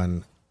 We'd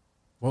run.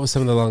 What was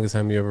some of the longest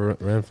time you ever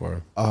ran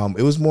for?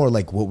 It was more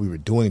like what we were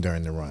doing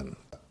during the run.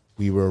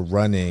 We were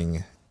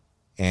running,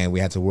 and we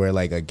had to wear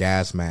like a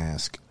gas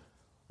mask,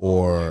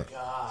 or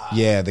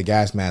yeah, the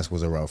gas mask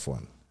was a rough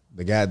one.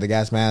 The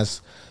gas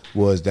mask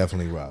was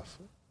definitely rough.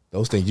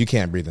 Those things, you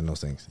can't breathe in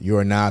those things. You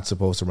are not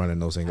supposed to run in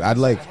those things. I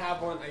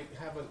have one. I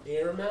have an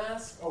air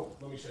mask. Oh,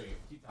 let me show you.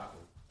 Keep talking.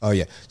 Oh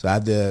yeah.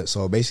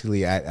 So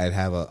basically, I'd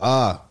have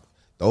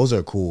those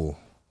are cool.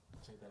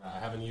 I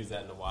haven't used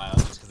that in a while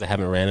just because I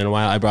haven't ran in a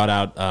while. I brought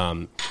out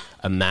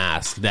a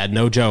mask that,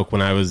 no joke,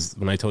 when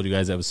I told you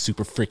guys I was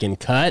super freaking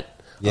cut,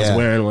 I was Yeah.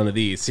 wearing one of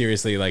these.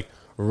 Seriously, like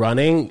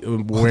running,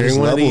 There's wearing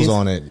one of levels these,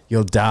 on it.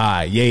 you'll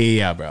die.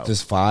 Yeah, bro.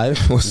 Just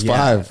 5? What's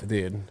Yeah, 5?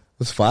 dude.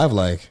 What's 5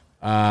 like?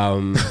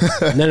 No,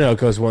 it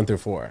goes 1 through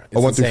 4.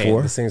 It's 1 through insane.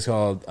 4? This thing's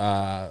called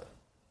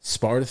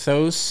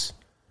Sparthos.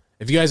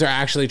 If you guys are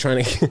actually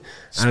trying to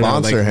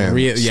Sponsor him.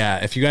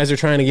 If you guys are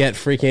trying to get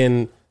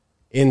freaking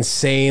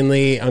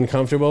insanely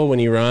uncomfortable when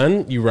you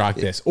run, you rock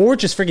this. Or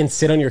just freaking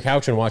sit on your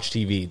couch and watch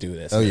TV. Do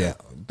this. Oh yeah.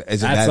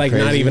 Is it That's that like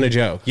not crazy? even a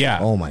joke. Yeah.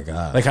 Oh my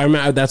god. Like I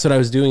remember that's what I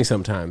was doing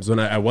sometimes when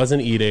I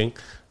wasn't eating.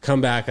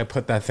 Come back, I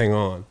put that thing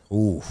on.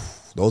 Ooh,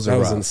 those are That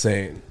was rough.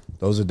 insane.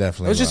 Those are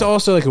definitely. It was just rough.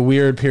 also like a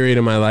weird period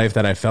in my life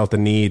that I felt the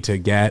need to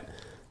get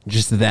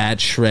just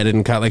that shredded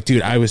and cut. Like,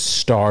 dude, I was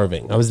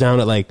starving. I was down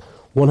at like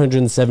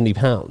 170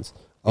 pounds.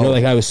 You know,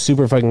 like I was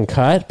super fucking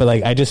cut, but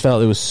like I just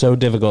felt it was so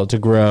difficult to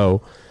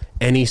grow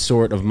any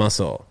sort of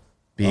muscle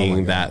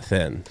being that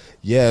thin.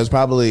 Yeah, it was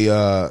probably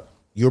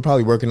you were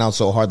probably working out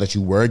so hard that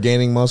you were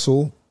gaining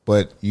muscle,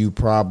 but you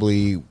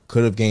probably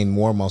could have gained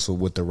more muscle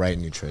with the right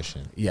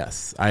nutrition.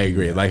 Yes, I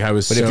agree. Like I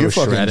was, But so if you're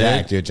fucking shredded,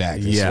 jacked, you're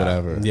jacked. It's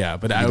whatever. Yeah,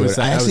 but I was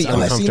I was seen the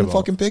uncomfortable.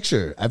 fucking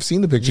picture. I've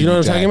seen the picture. Do you know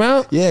what I'm talking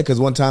about? Yeah, because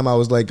one time I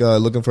was like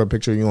looking for a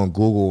picture of you on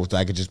Google so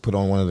I could just put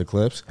on one of the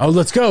clips. Oh,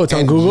 let's go. It's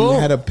on And Google. you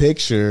had a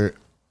picture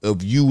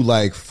of you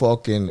like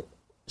fucking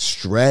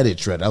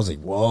shredded. I was like,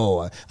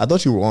 whoa. I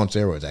thought you were on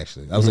steroids,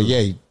 actually. I was like,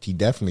 yeah, he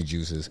definitely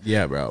juices.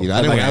 Yeah, bro. You know,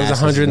 I didn't was wanna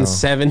ask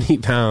 170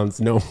 pounds.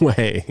 No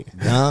way.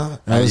 Nah.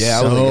 I was yeah,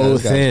 so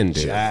this guy's thin,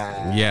 dude.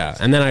 jacked. Yeah.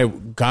 And then I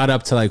got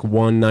up to like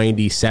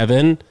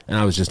 197 and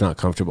I was just not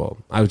comfortable.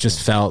 I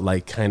just felt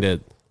like kind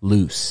of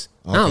loose.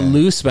 Not Okay.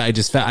 loose, but I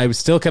just felt, I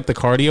still kept the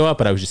cardio up,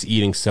 but I was just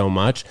eating so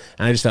much.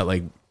 And I just felt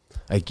like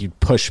you'd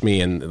push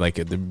me and like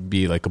it'd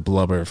be like a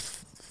blubber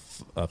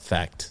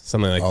effect,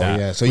 something like that.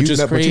 Yeah. So which you've is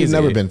but you've crazy.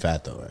 never been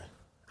fat, though, right?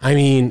 I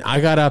mean,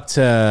 I got up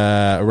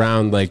to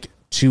around like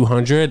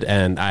 200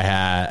 and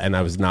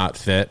I was not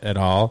fit at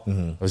all.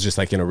 I was just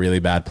like in a really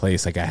bad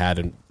place. Like I had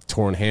a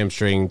torn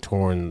hamstring,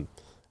 torn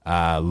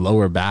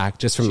lower back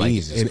just from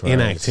Jesus like Christ.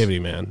 inactivity,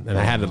 man. And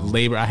I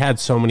had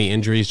so many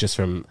injuries just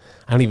from,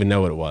 I don't even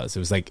know what it was. It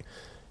was like,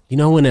 you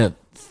know, when a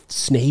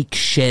snake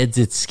sheds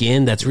its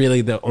skin, that's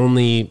really the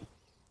only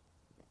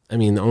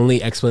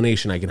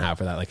explanation I can have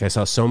for that. Like I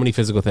saw so many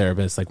physical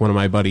therapists, like one of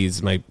my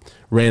buddies, my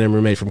random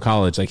roommate from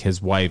college, like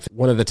his wife,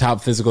 one of the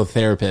top physical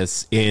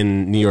therapists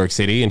in New York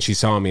City. And she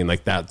saw me and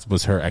like, that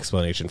was her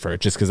explanation for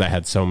it, just because I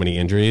had so many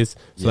injuries.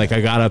 So like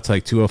I got up to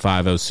like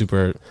 205. I was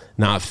super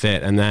not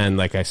fit. And then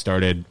like I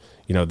started,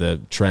 you know, the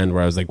trend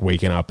where I was like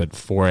waking up at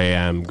 4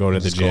 a.m., going to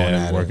the Just going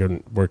at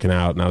gym, working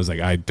out. And I was like,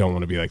 I don't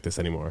want to be like this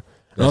anymore.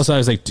 And also I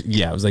was like,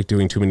 I was like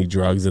doing too many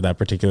drugs at that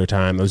particular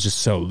time. I was just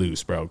so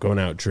loose, bro. Going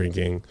out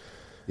drinking.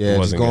 Yeah, just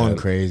wasn't going good.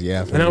 crazy.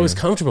 Yeah, And I was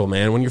comfortable,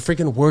 man. When you're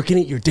freaking working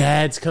at your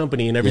dad's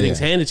company and everything's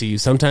handed to you,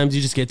 sometimes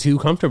you just get too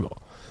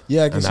comfortable.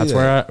 Yeah, I can And see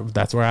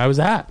that's where I was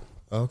at.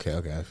 Okay,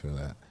 I feel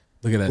that.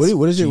 Look at that.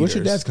 What's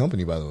your dad's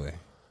company, by the way?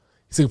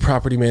 It's like a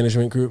property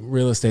management group,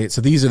 real estate. So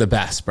these are the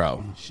best,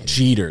 bro.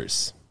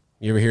 Jeeters.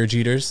 You ever hear of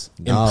Jeeters?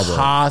 Nah,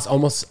 bro.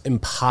 Almost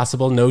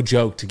impossible, no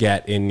joke, to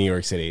get in New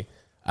York City.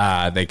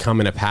 They come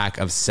in a pack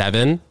of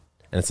 7, and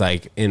it's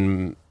like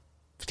in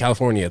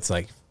California, it's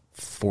like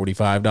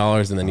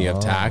 $45, and then you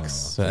have tax,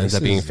 so it ends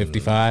up being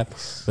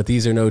 $55. But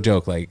these are no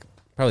joke, like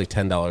probably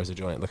 $10 a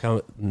joint. Look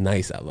how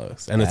nice that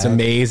looks, and it's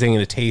amazing,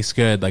 and it tastes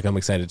good. Like I'm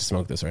excited to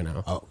smoke this right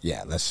now. Oh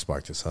yeah, let's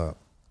spark this up.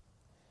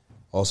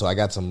 Also, I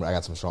got some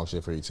strong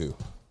shit for you too.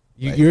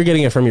 You're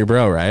getting it from your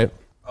bro, right?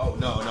 Oh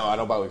no, I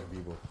don't buy it from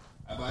people.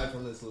 I buy it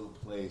from this little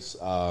place,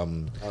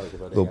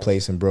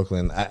 place in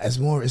Brooklyn.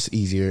 It's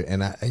easier,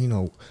 and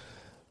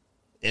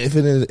if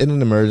it is in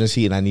an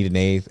emergency and I need an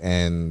eighth,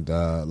 and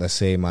let's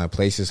say my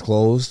place is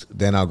closed,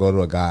 then I'll go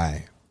to a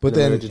guy. But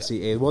then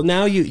Emergency aid. Well,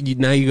 now you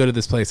go to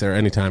this place or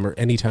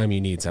anytime you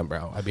need some,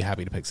 bro. I'd be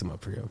happy to pick some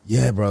up for you.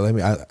 yeah, bro.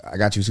 I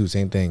got you too.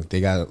 Same thing. They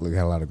got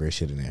a lot of great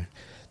shit in there.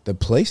 The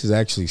place is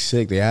actually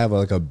sick. They have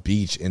like a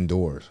beach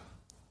indoors.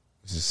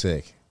 This is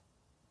sick.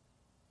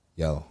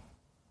 Yo,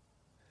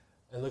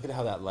 And look at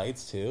how that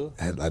lights too.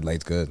 that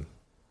light's good.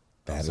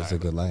 That is a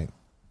good light.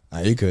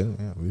 You could.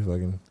 Yeah, we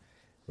fucking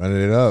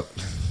running it up.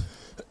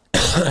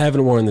 I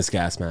haven't worn this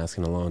gas mask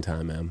in a long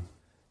time, man.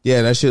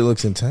 Yeah, that shit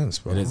looks intense,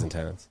 bro. It is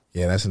intense.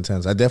 Yeah, that's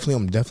intense. I'm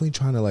definitely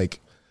trying to like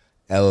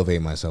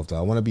elevate myself though.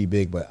 I want to be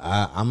big, but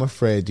I'm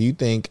afraid. Do you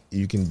think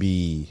you can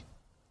be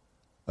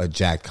a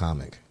jacked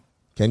comic?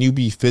 Can you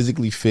be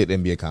physically fit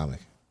and be a comic?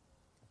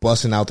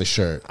 Busting out the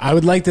shirt. I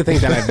would like to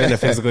think that I've been a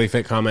physically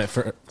fit comic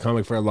for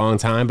a long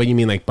time, but you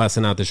mean like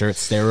busting out the shirt,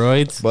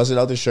 steroids? Busting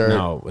out the shirt.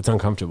 No, it's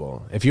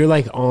uncomfortable. If you're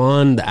like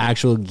on the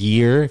actual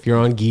gear, if you're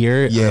on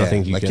gear, Yeah, I don't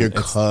think you like can. you're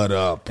cut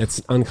up.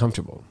 It's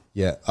uncomfortable.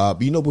 Yeah.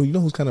 But you know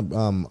who's kind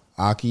of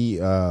Aki,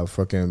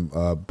 fucking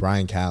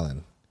Brian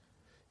Callen.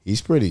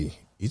 He's pretty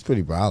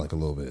brolic a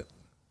little bit.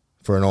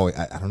 For an old,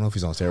 I don't know if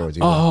he's on steroids either.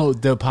 Oh,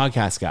 the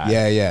podcast guy.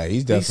 Yeah,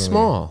 he's definitely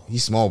small.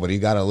 He's small, but he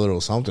got a little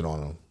something on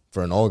him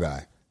for an old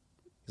guy.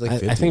 He's like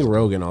 50. I think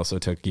Rogan also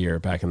took gear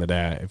back in the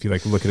day. If you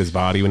like look at his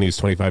body when he was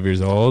 25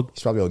 years old,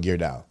 he's probably all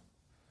geared out.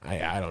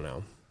 I don't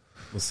know.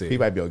 We'll see. He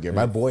might be all gear.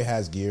 My boy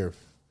has gear.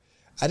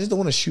 I just don't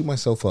want to shoot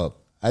myself up.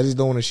 I just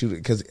don't want to shoot it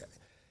because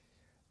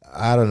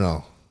I don't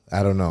know.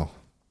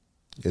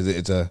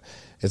 It's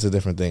a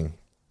different thing.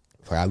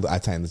 I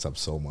tighten this up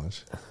so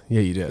much.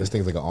 Yeah, you did. This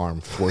thing's like an arm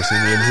forcing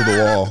me into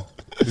the wall.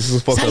 This is a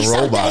fucking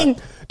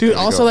robot. Dude,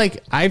 also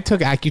like I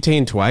took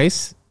Accutane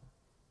twice.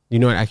 You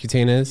know what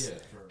Accutane is?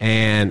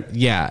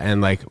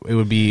 And like it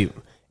would be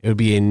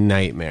a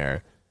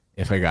nightmare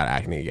if I got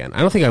acne again.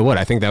 I don't think I would.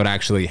 I think that would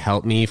actually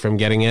help me from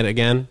getting it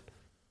again.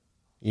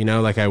 You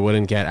know, like I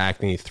wouldn't get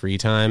acne 3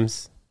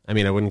 times. I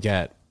mean, I wouldn't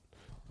get,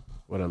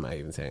 what am I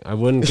even saying? I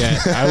wouldn't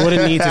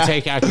need to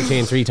take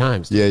Accutane 3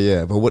 times.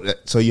 Yeah. But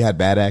what? So you had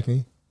bad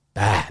acne?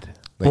 Bad.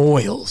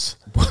 Boils.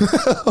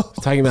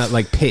 Talking about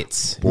like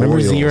pits. Remember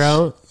Boils.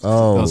 Zero?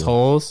 Oh, those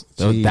holes?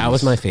 jeez. That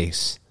was my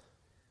face.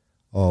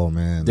 Oh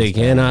man,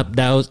 Digging up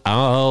those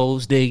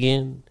holes,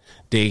 digging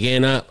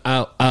Digging up,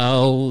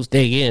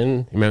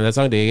 digging. Remember that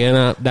song? Digging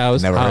up,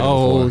 those Never heard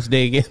it before.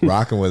 digging.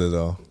 Rocking with it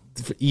though.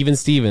 Even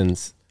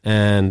Stevens.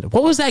 And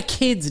what was that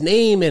kid's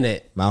name in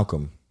it?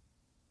 Malcolm.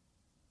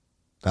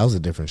 That was a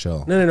different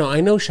show. No.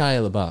 I know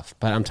Shia LaBeouf,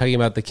 but I'm talking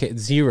about the kid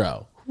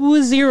Zero. Who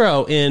was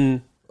Zero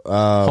in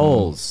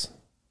Holes?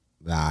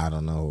 Nah, I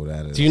don't know who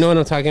that is. Do you know what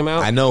I'm talking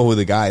about? I know who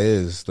the guy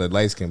is. The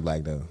light skinned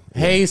black dude.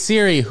 Hey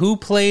Siri, who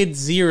played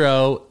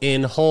Zero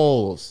in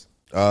Holes?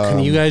 Can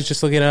you guys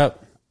just look it up?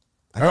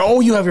 Oh,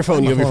 you have your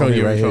phone. You have your phone.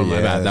 You have your phone.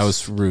 My bad. That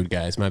was rude,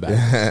 guys. My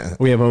bad.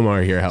 We have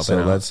Omar here helping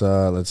out.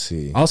 So let's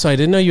see. Also, I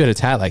didn't know you had a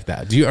tat like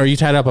that. Are you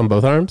tied up on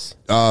both arms?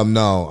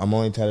 No, I'm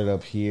only tied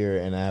up here,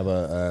 and I have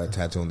a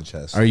tattoo on the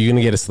chest. Are you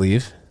gonna get a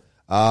sleeve?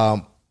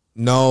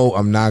 No,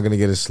 I'm not gonna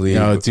get a sleeve.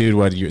 No, dude.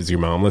 What is your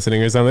mom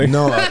listening or something?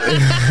 No,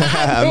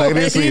 I'm not gonna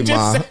get a sleeve,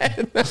 Mom.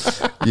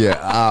 Yeah,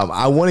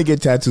 I want to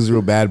get tattoos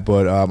real bad,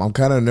 but I'm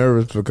kind of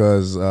nervous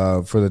because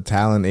for the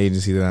talent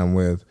agency that I'm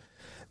with,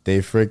 they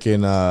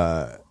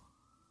freaking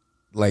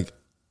like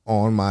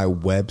on my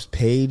web's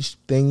page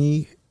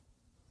thingy,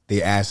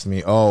 they asked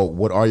me, "Oh,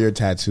 what are your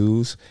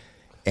tattoos,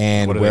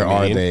 and where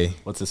are they?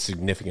 What's the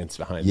significance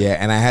behind it?" Yeah,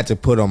 and I had to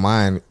put on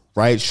mine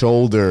right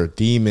shoulder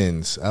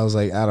demons. I was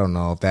like, I don't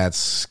know if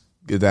that's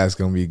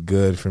gonna be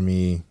good for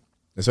me,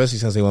 especially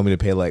since they want me to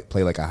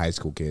play like a high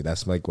school kid.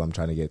 That's like what I'm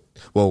trying to get.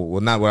 Well,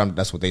 not what I'm.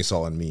 That's what they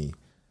saw in me.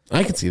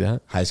 I can see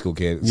that. High school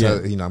kid. So,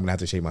 I'm gonna have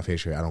to shave my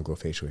facial hair. I don't grow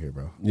facial hair,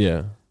 bro.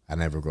 Yeah, I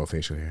never grow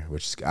facial hair,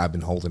 which I've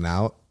been holding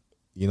out.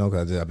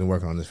 Because I've been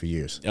working on this for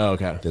years. Oh,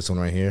 okay. This one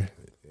right here,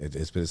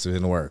 it's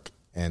been work,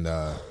 and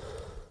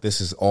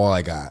this is all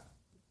I got.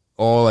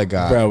 All I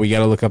got, bro. We got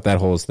to look up that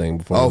Holes thing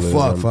before. Oh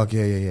fuck,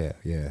 yeah.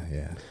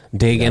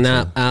 Digging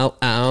up, out.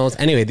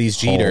 Anyway, these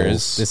Jeters.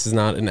 Holes. This is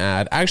not an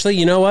ad. Actually,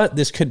 you know what?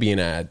 This could be an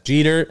ad.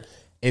 Jeter,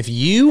 if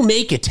you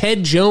make a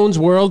Ted Jones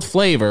World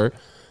flavor,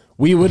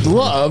 we would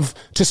love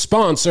to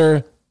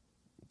sponsor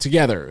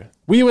together.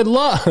 We would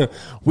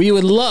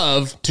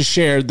love to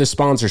share the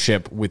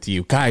sponsorship with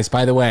you. Guys,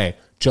 by the way,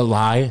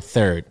 July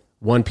 3rd,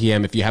 1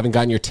 p.m. If you haven't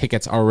gotten your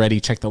tickets already,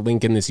 check the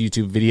link in this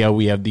YouTube video.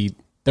 We have the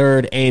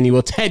 3rd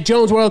annual Ted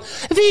Jones World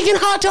Vegan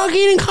Hot Dog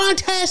Eating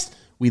Contest.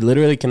 We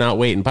literally cannot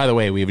wait. And by the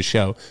way, we have a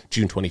show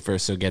June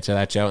 21st, so get to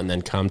that show and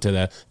then come to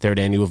the 3rd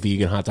annual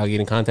Vegan Hot Dog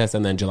Eating Contest.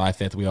 And then July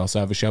 5th, we also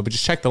have a show. But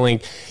just check the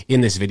link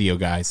in this video,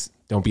 guys.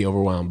 Don't be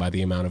overwhelmed by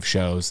the amount of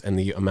shows and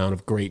the amount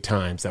of great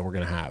times that we're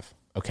going to have.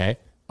 Okay?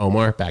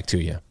 Omar, back to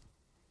you.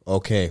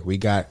 Okay, we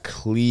got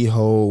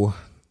Cleo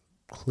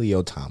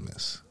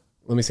Thomas.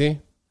 Let me see.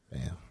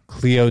 Damn.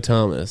 Cleo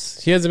Thomas.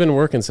 He hasn't been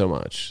working so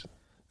much.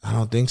 I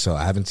don't think so.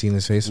 I haven't seen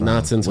his face.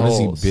 Not since What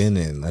Holes. has he been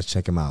in? Let's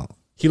check him out.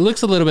 He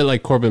looks a little bit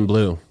like Corbin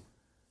Blue.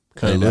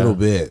 A little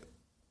bit.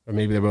 Or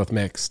maybe they're both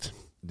mixed.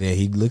 Yeah,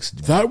 he looks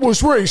That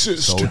was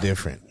racist. so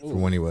different from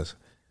when he was.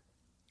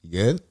 You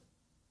good?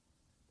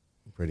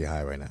 I'm pretty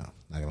high right now.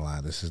 Not gonna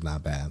lie, this is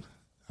not bad.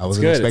 I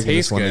wasn't good. It expecting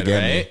tastes this one good, to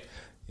get right? me.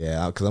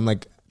 Yeah, because I'm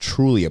like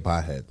truly a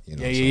pothead.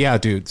 Yeah,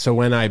 dude. So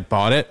when I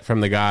bought it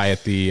from the guy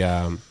at the,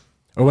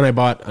 or when I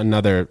bought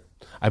another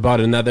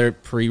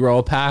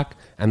pre-roll pack,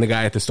 and the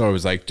guy at the store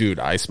was like, dude,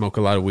 I smoke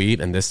a lot of weed,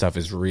 and this stuff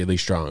is really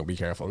strong. Be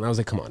careful. And I was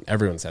like, come on.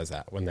 Everyone says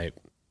that when they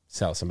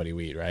sell somebody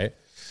weed, right?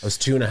 I was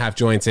 2.5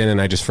 joints in, and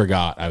I just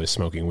forgot I was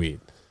smoking weed.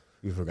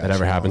 You forgot That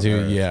ever happened to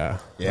you? Yeah.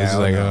 Yeah.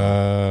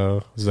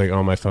 I was like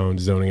on my phone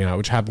zoning out,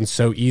 which happens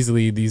so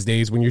easily these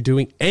days when you're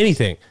doing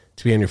anything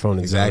to be on your phone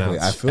and Exactly. zone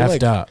out. I It's feel effed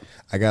like up.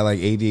 I got like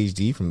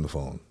ADHD from the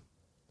phone.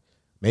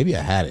 Maybe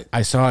I had it.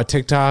 I saw a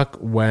TikTok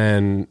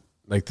when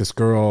like this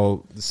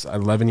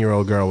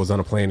 11-year-old girl was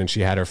on a plane and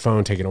she had her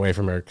phone taken away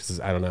from her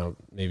because I don't know,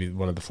 maybe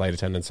one of the flight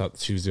attendants thought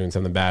she was doing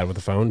something bad with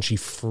the phone. She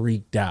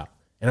freaked out.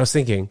 And I was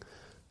thinking,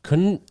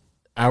 couldn't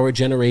our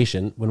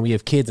generation, when we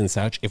have kids and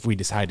such, if we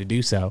decide to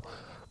do so,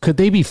 could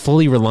they be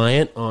fully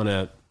reliant on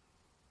a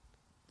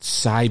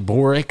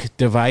cyboric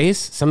device,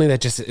 something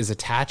that just is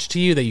attached to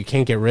you that you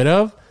can't get rid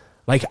of?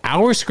 Like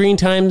our screen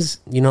times,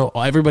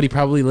 everybody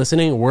probably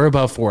listening, we're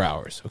above 4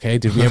 hours. Okay.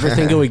 Did we ever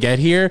think it would get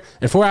here?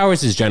 And 4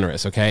 hours is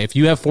generous. Okay. If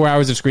you have 4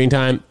 hours of screen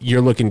time,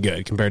 you're looking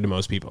good compared to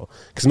most people.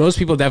 Because most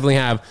people definitely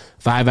have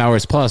 5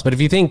 hours plus. But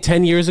if you think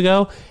 10 years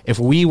ago, if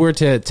we were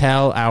to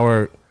tell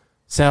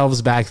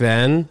ourselves back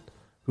then,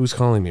 who's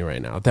calling me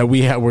right now, that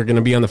we're going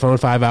to be on the phone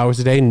 5 hours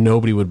a day,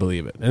 nobody would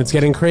believe it. And it's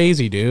getting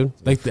crazy, dude.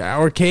 Like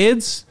our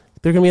kids,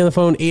 they're going to be on the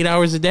phone 8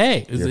 hours a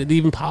day. Is it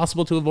even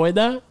possible to avoid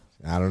that?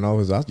 I don't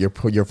know.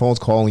 Your phone's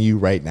calling you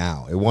right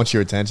now. It wants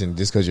your attention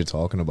just because you're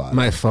talking about it.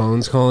 My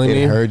phone's calling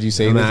me. It heard you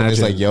say this and it's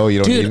like, yo,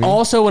 you don't need me? Dude,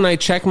 also when I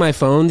check my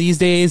phone these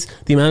days,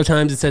 the amount of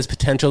times it says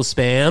potential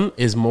spam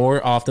is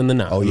more often than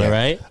not. Am I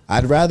right?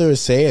 I'd rather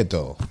say it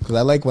though, because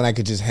I like when I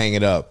could just hang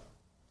it up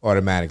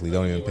automatically.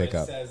 Don't even pick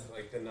up. It says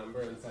like the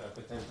number instead of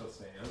potential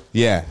spam.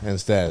 Yeah,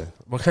 instead.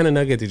 What kind of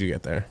nugget did you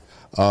get there?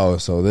 Oh,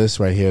 so this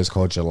right here is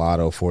called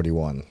Gelato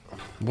 41.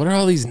 What are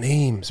all these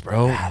names,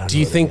 bro? Do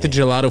you think the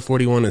Gelato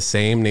 41 is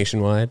same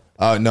nationwide?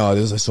 No,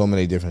 there's so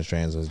many different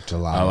strands of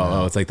gelato.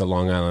 Oh, it's like the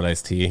Long Island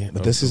iced tea.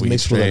 But this is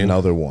mixed with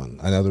another one,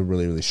 another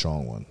really, really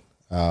strong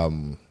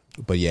one.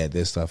 But yeah,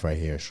 this stuff right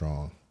here is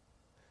strong.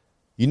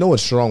 You know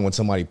it's strong when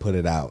somebody put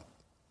it out.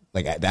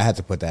 Like, I had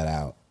to put that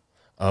out.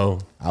 Oh,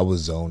 I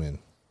was zoning.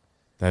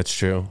 that's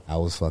true. I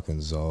was fucking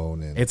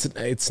zoning.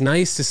 It's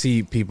nice to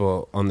see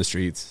people on the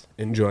streets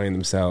enjoying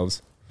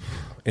themselves,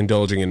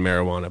 indulging in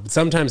marijuana. But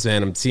sometimes,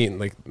 man, I'm seeing,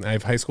 like, I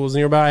have high schools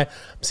nearby. I'm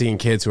seeing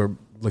kids who are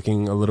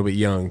looking a little bit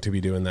young to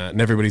be doing that,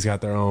 and everybody's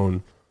got their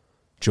own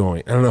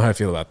joint. I don't know how I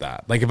feel about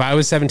that. Like, if I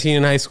was 17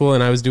 in high school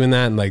and I was doing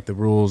that, and like the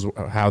rules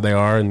how they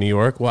are in New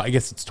York, well, I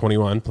guess it's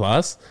 21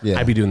 plus. Yeah.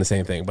 I'd be doing the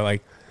same thing. But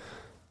like,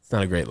 it's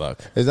not a great look.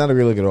 It's not a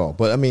great look at all.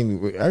 But I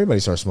mean, everybody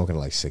starts smoking at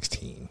like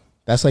 16.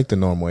 That's like the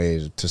normal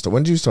age to start.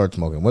 When did you start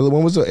smoking?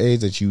 When was the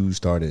age that you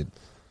started?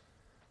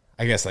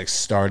 I guess like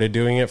started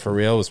doing it for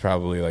real was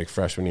probably like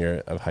freshman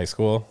year of high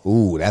school.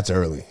 Ooh, that's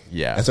early.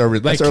 Yeah, that's early.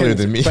 That's like, earlier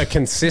than me. But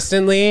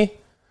consistently,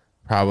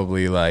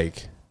 probably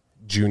like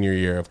junior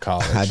year of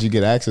college. How'd you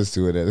get access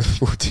to it at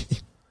 14?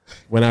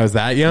 When I was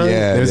that young,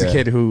 Yeah, there was yeah. a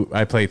kid who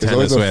I played There's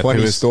tennis always a with. funny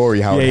who was, story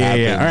how it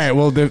happens. All right.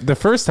 Well, the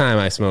first time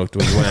I smoked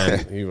was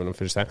when you want to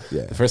finish that.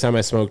 Yeah. The first time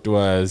I smoked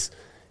was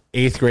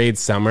 8th grade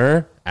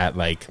summer at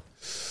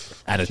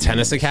a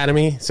tennis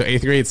academy. So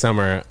 8th grade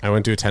summer, I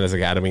went to a tennis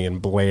academy in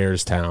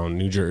Blairstown,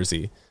 New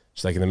Jersey,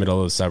 just like in the middle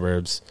of the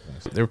suburbs.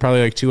 There were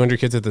probably like 200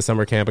 kids at the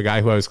summer camp. A guy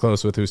who I was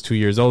close with, who was 2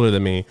 years older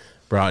than me,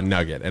 brought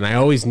Nugget, and I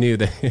always knew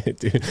that.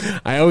 Dude,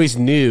 I always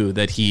knew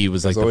that he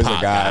was like the always pot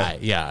a guy. guy.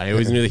 Yeah, I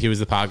always knew that he was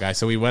the pot guy.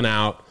 So we went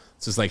out.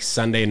 This was like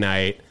Sunday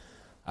night.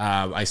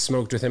 I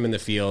smoked with him in the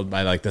field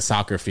by like the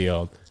soccer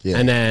field, Yeah.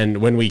 and then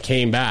when we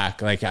came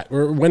back,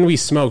 when we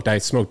smoked, I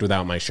smoked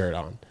without my shirt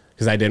on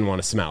because I didn't want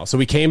to smell. So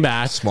we came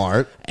back,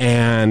 Smart.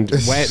 and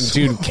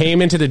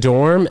came into the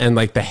dorm, and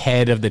like the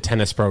head of the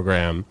tennis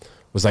program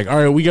was like, all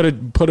right, we got to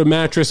put a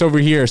mattress over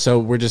here. So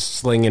we're just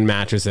slinging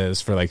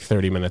mattresses for like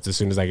 30 minutes as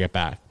soon as I get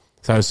back.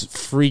 So I was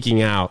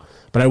freaking out,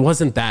 but I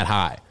wasn't that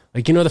high.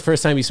 Like, the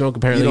first time you smoke,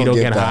 apparently you don't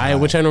get that high,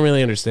 which I don't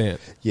really understand.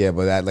 Yeah,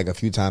 but that like a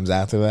few times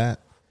after that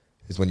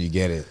is when you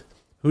get it.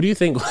 Who do you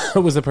think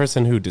was the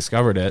person who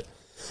discovered it,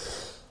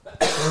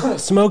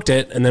 smoked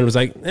it, and then was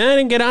like, I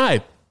didn't get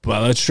high,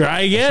 but let's try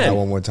That again?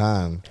 one more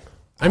time.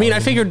 I mean, I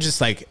figured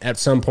just like at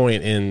some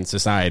point in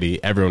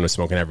society, everyone was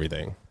smoking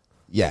everything.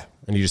 Yeah.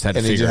 And you just had to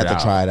And then you figure just it had out.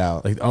 to try it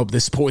out. Like, oh,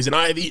 this is poison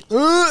ivy.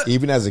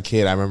 Even as a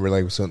kid, I remember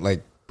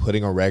like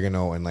putting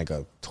oregano in like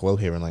a toilet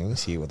paper and like, let me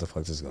see what the fuck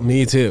this is going.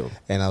 Me too.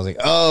 And I was like,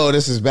 oh,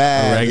 this is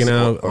bad.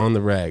 Oregano This is- on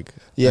the reg.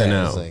 Yeah, I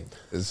know. it's like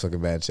it's fucking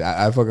bad shit.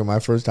 I fucking my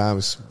first time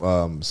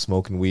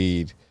smoking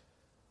weed.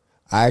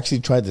 I actually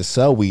tried to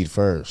sell weed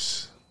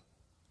first.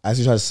 I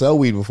actually tried to sell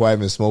weed before I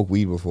even smoked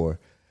weed before.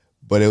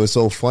 But it was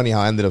so funny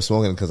how I ended up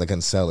smoking because I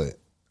couldn't sell it.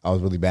 I was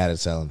really bad at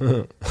selling.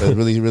 It was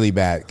really, really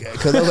bad.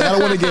 Because I was like, I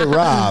don't want to get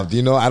robbed.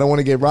 I don't want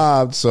to get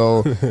robbed.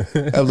 So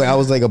I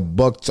was like a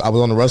buck. I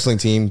was on the wrestling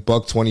team,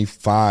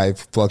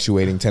 $125,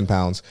 fluctuating 10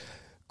 pounds.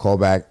 Call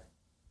back.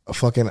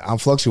 I'm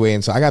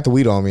fluctuating. So I got the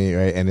weed on me,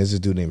 right? And there's this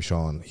dude named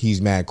Sean. He's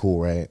mad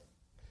cool, right?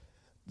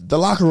 The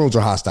locker rooms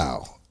are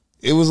hostile.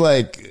 It was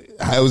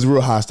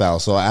real hostile.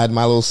 So I had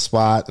my little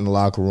spot in the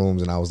locker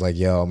rooms, and I was like,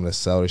 yo, I'm going to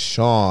sell to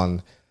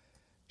Sean.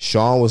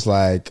 Sean was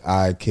like,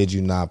 I kid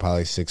you not,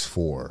 probably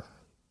 6'4",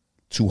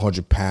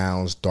 200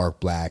 pounds, dark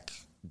black,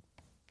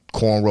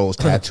 cornrows,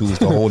 tattoos,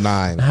 the whole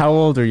nine. How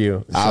old are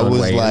you? I Sean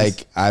was Wayans?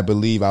 like, I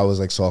believe I was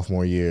like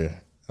sophomore year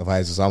of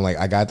high school. So I'm like,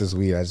 I got this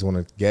weed. I just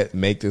want to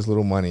make this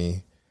little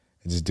money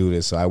and just do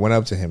this. So I went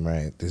up to him,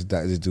 right? This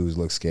dude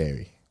looks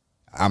scary.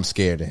 I'm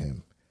scared of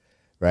him,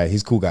 right?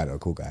 He's a cool guy though,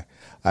 cool guy.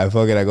 I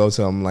go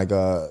to him like,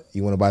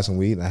 you want to buy some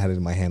weed? And I had it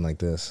in my hand like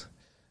this.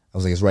 I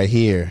was like, it's right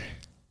here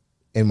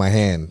in my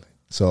hand.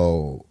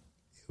 So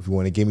if you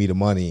want to give me the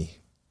money,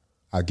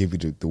 I'll give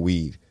you the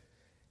weed.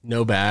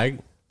 No bag.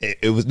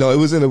 It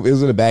was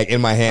in a bag in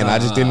my hand. I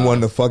just didn't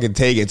want to fucking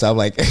take it. So I'm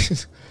like,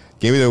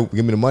 give me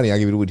the money. I'll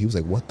give you the weed. He was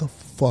like, what the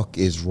fuck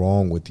is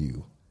wrong with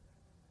you?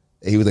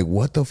 And he was like,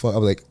 what the fuck? I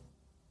was like,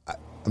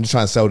 I'm just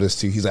trying to sell this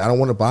to you. He's like, I don't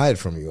want to buy it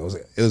from you.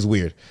 It was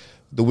weird.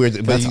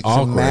 That's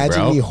awkward,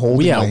 imagine bro. me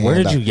holding my hand where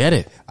did out. you get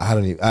it? I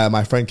don't even.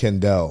 My friend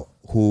Kendall,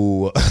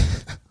 who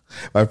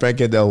I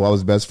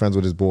was best friends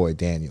with his boy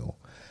Daniel,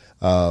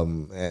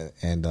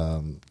 and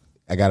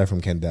I got it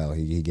from Kendall.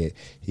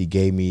 He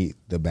gave me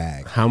the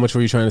bag. How much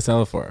were you trying to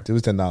sell it for? It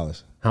was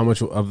 $10. How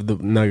much of the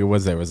nugget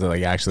was there? Was it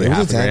like actually It was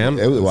half a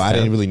gram? I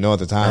didn't really know at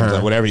the time. It was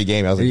like, whatever he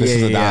gave me, I was like, this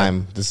is a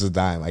dime. This is a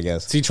dime, I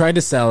guess. So you tried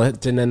to sell it,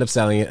 didn't end up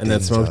selling it, and then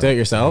smoked it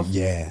yourself?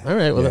 Yeah. All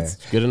right. Well, Yeah.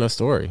 that's a good enough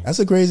story. That's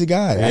a crazy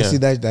guy. Yeah. Actually,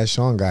 that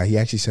Sean guy, he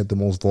actually said the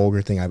most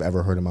vulgar thing I've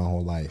ever heard in my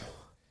whole life.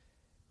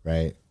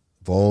 Right?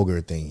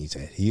 Vulgar thing he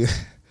said. This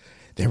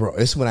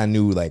is when I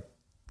knew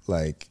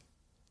like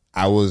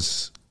I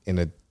was in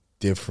a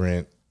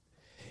different.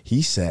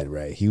 He said,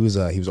 right, he was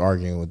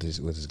arguing with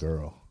his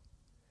girl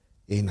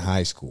in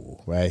high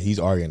school, right? He's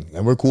arguing,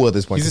 and we're cool at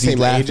this point. He's the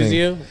same age as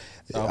you?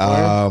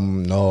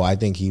 No, I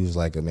think he was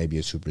like maybe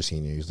a super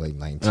senior. He was like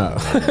 19.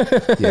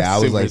 Yeah, I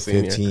was Super like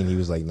senior. 15. He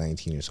was like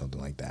 19 or something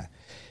like that.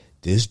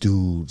 This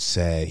dude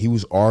said he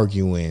was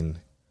arguing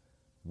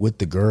with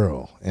the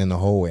girl in the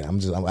hallway.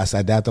 I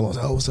sat down to him. I was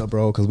like, "Oh, what's up,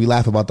 bro?" Because we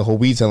laugh about the whole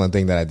weed selling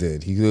thing that I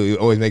did. He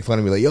always make fun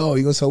of me, like, "Yo,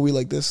 you gonna sell weed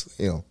like this?"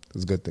 You know, it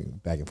was a good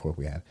thing back and forth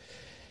we had.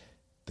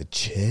 The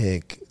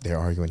chick, they're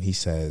arguing. He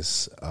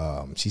says,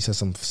 she says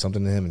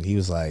something to him, and he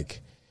was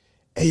like,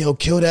 "Hey, yo,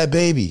 kill that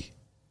baby."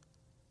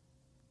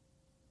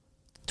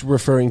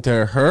 Referring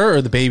to her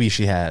or the baby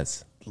she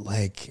has?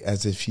 Like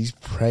as if she's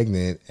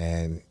pregnant,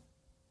 and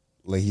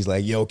like he's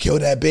like, "Yo, kill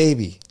that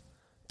baby."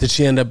 Did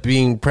she end up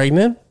being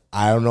pregnant?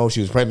 I don't know if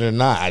she was pregnant or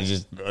not. I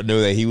just knew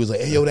that he was like,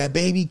 "Hey, yo, that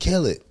baby,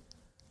 kill it."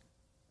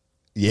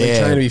 Yeah, Like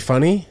trying to be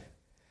funny?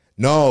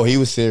 No, he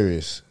was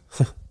serious.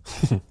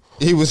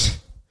 He was.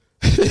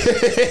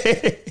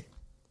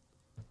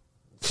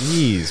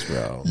 Jeez,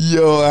 bro.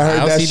 Yo, I heard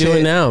How's that he shit,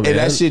 doing now, man? and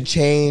that shit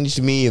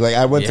changed me. Like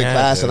I went to Yeah,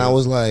 class, and dude. I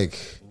was like,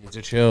 You need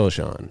to chill,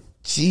 Sean.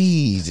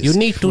 Jesus, You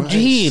need to Christ.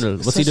 chill.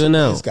 What's he Such doing a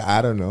now? nice guy.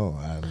 I don't know.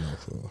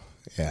 Fool.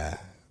 Yeah,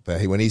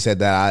 but when he said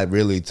that, I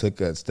really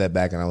took a step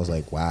back, and I was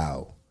like,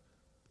 wow,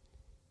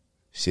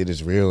 shit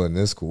is real in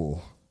this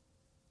school.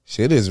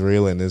 Shit is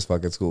real in this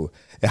fucking school.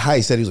 And how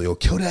he said, he was like, "Yo,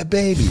 kill that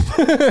baby."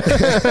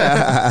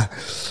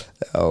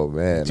 Oh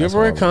man. Do you ever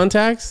wear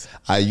contacts?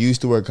 I used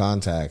to wear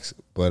contacts,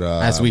 but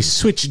As we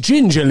switch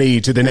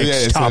gingerly to the next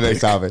it's topic. the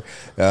next topic.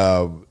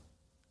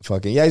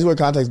 Fucking yeah, I used to wear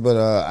contacts, but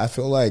I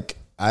feel like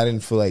I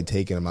didn't feel like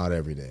taking them out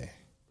every day.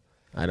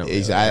 I don't.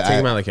 It's- Really. I take I-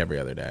 them out like every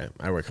other day.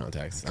 I wear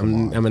contacts.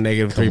 I'm a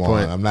negative 3 Come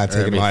point. on, I'm not or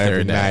taking them out every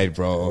third day. night,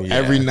 bro. Yeah.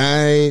 Every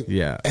night,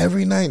 Yeah.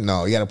 Every night,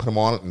 no. You got to put them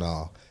on.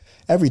 No,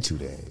 every 2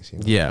 days. You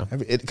know? Yeah.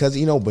 Because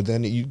but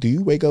then do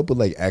you wake up with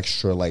like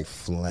extra like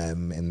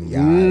phlegm in the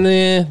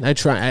eye? Nah, I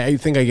try. I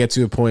think I get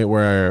to a point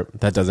where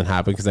that doesn't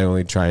happen because I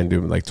only try and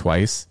do it like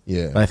twice.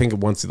 Yeah. But I think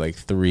once like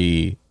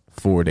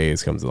 3-4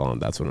 days comes along,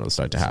 that's when it'll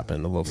start to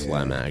happen. A little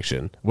phlegm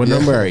action. What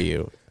number are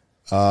you?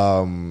 Do you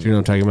know what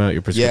I'm talking about?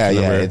 Your prescription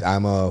number?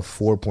 I'm a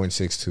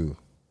 4.62.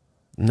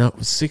 No,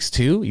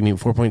 6.2? You mean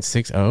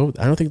 4.60?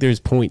 I don't think there's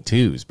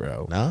 0.2s,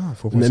 bro. Nah,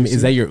 I mean,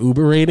 is that your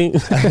Uber rating? Oh,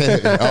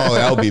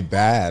 that would be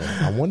bad.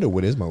 I wonder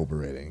what is my Uber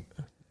rating.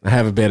 I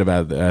have a bit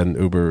about an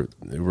Uber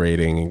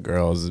rating and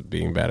girls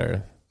being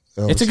better.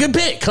 Oh, It's a good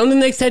bit. Come to the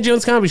next Ted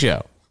Jones Comedy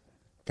Show.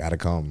 Gotta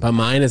come. But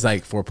mine is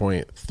like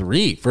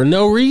 4.3 for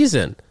no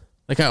reason.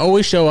 Like I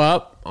always show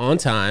up on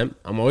time.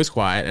 I'm always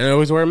quiet and I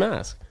always wear a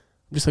mask.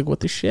 I'm just like, what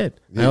the shit?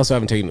 I also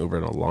haven't taken Uber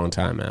in a long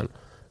time, man.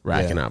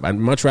 Racking up. I'd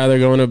much rather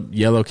go in a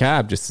yellow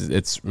cab. Just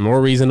it's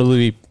more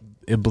reasonably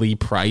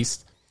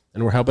priced,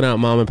 and we're helping out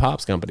mom and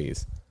pops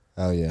companies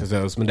Oh yeah. because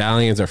those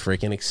medallions are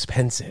freaking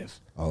expensive,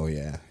 Oh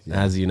yeah.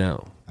 as you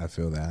know. I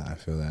feel that.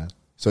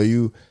 So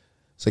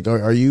it's like,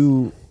 are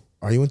you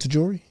into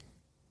jewelry?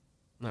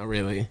 Not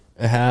really.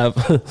 I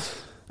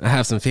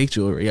have some fake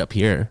jewelry up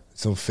here.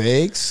 Some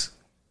fakes?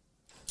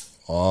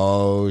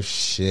 Oh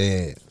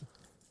shit.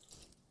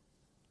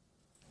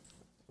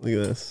 Look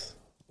at this.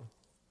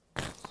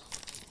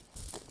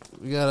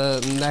 We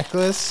got a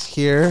necklace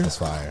here. That's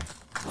fire.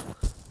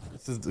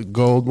 This is the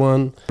gold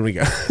one. We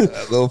got A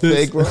little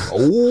fake one.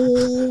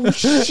 Oh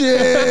shit.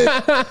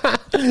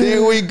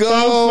 There we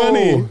go.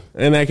 funny,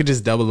 and I could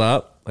just double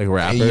up like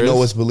rappers. And you know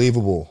what's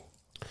believable?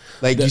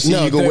 Like you see,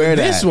 No, you can wear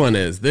that. This one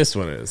is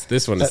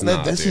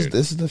not. This Dude.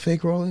 is the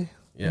fake Rolly.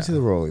 Yeah. Let me see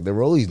the Rolly. The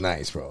Rolly's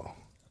nice, bro.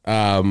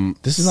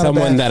 This is not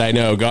Someone bad. that I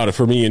know got it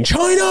for me in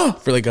China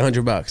for like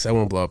 $100. I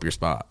won't blow up your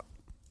spot.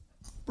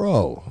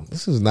 Bro,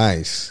 this is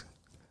nice.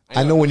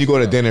 I know when you go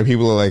to dinner,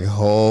 people are like,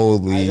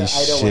 "Holy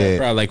shit!"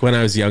 Bro, like when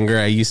I was younger,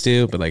 I used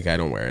to, but like I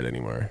don't wear it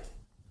anymore.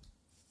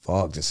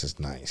 Fuck, this is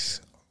nice.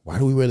 Why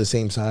do we wear the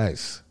same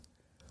size?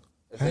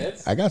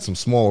 I got some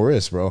small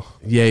wrists, bro.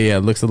 Yeah,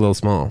 it looks a little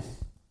small.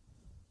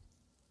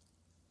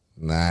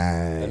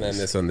 Nice. And then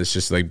this one is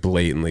just like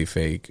blatantly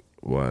fake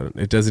one.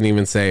 It doesn't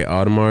even say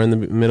Audemars in the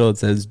middle. It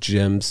says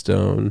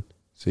Gemstone.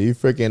 So you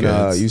freaking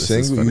Good. you This is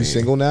single? You funny.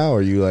 single now, or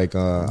are you like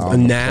on the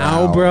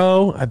Now, prowl?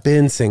 bro, I've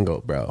been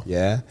single, bro.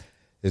 Yeah.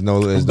 There's no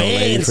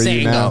lady for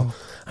you now.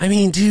 I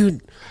mean,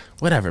 dude,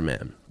 whatever,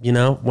 man. You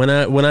know, when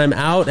I'm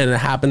out and it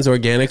happens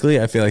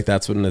organically, I feel like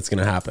that's when it's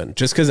gonna happen.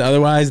 Just because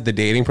otherwise, the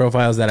dating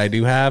profiles that I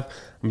do have, I'm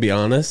gonna be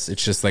honest,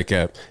 it's just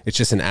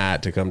an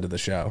ad to come to the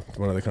show,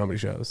 one of the comedy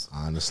shows.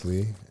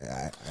 Honestly,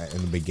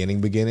 in the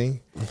beginning,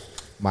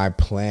 my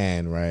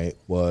plan right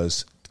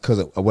was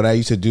because what I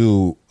used to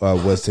do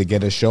was to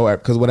get a show.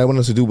 Because what I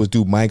wanted to do was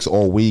do mics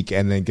all week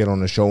and then get on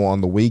the show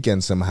on the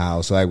weekend somehow,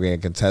 so I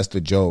can test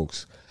the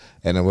jokes.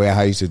 And the way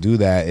I used to do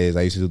that is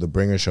I used to do the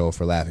Bringer Show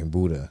for Laughing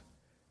Buddha.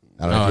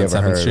 I don't know if you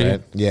on ever 7th heard, Street?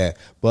 right? Yeah.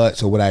 But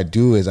so what I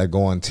do is I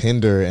go on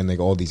Tinder and like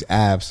all these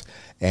apps,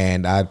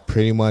 and I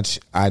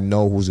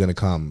know who's gonna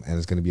come, and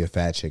it's gonna be a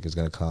fat chick is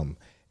gonna come,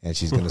 and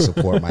she's gonna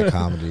support my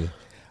comedy.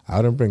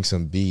 I would bring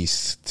some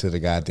beasts to the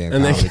goddamn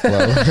comedy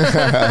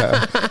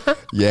club.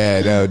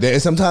 Yeah, no.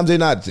 Sometimes they're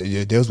not.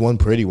 There was one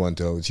pretty one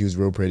though. She was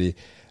real pretty.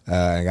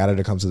 I got her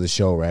to come to the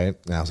show, right?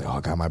 And I was like, "Oh,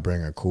 I got my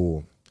Bringer,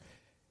 cool."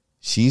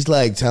 She's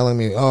like telling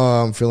me,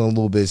 "Oh, I'm feeling a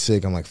little bit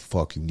sick." I'm like,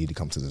 "Fuck, you need to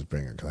come to this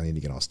Bringer because I need to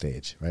get on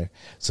stage, right?"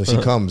 So she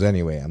comes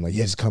anyway. I'm like,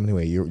 "Yeah, just come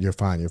anyway. You're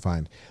fine. You're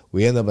fine."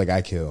 We end up like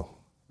I killed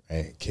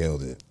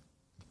it.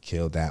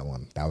 Killed that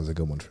one. That was a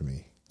good one for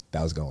me.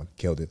 That was going.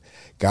 Killed it.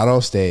 Got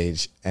off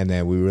stage, and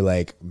then we were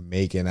like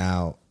making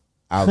out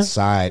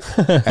outside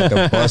at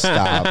the bus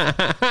stop.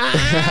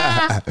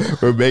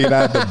 We're making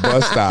out at the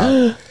bus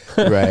stop,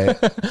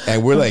 right?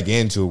 And we're like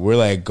into it. We're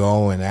like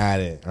going at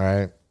it,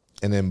 right?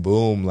 And then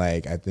boom,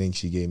 like I think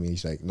she gave me.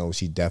 She's like, no,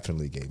 she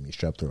definitely gave me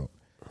strep throat.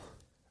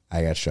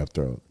 I got strep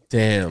throat.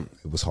 Damn.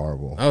 It was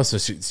horrible. Oh, so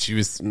she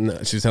was telling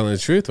the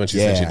truth when she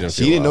said she didn't.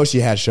 She didn't know she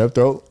had strep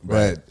throat,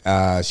 but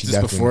she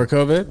just before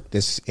COVID.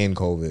 This in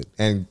COVID,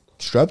 and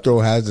strep throat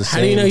has the same.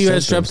 How do you know you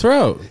had strep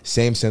throat?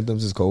 Same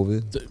symptoms as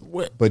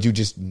COVID, but you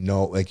just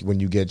know, like when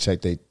you get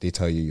checked, they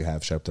tell you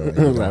have strep throat.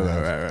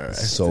 Right.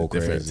 It's so it's a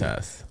different crazy.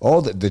 Test.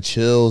 All the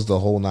chills, the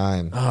whole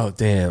nine. Oh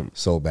damn,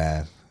 so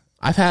bad.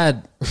 I've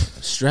had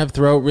strep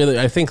throat. Really,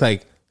 I think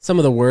like some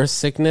of the worst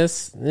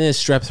sickness is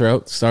strep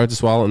throat, start to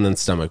swallow, and then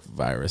stomach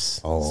virus.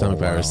 Stomach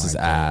virus is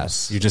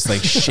ass. You're just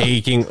like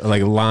shaking,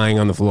 like lying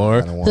on the floor.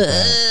 I don't want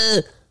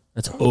that.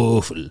 That's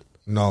awful.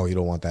 No, you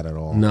don't want that at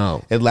all.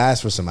 No. It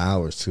lasts for some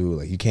hours too.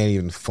 Like you can't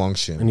even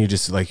function. And you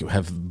just like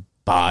have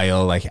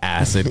bile, like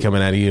acid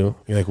coming out of you.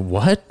 You're like,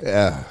 what?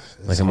 Yeah.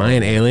 Like, am I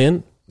an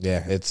alien?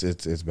 Yeah, it's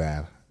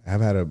bad. I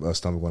haven't had a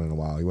stomach one in a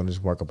while. You want to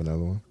just work up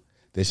another one?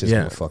 This shit's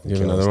gonna fucking you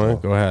have kill another us. one?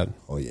 Though. Go ahead.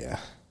 Oh yeah.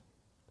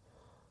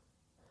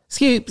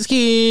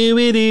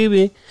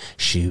 Skibidi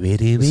shoo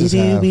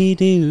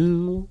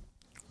doo.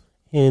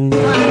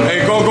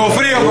 Hey, Coco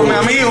Frio con mi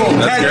amigo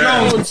Ted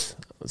Jones.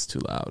 That's too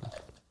loud.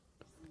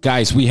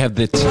 Guys, we have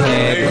the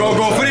Ted. Hey,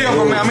 Coco Frio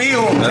con mi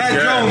amigo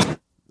Ted Jones.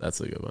 That's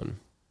a good one.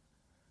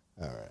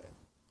 All right.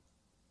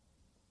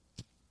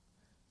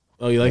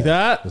 Oh, you like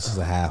that? This is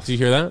a half. Do you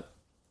hear that?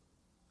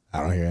 I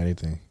don't hear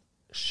anything.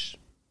 Shh.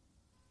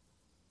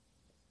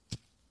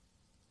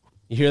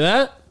 You hear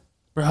that?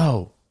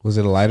 Bro. Was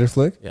it a lighter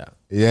flick? Yeah.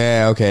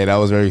 Yeah, okay. That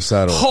was very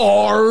subtle.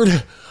 Hard.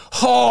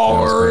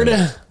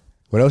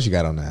 What else you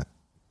got on that?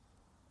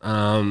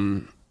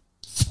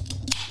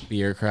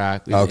 Beer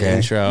crack. Okay.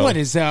 Intro. What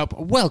is up?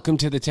 Welcome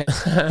to the Ted.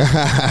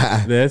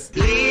 This?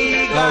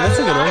 Oh, that's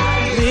a good one.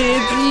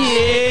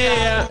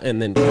 Yeah.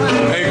 And then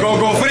Hey,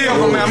 Coco Frio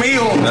con mi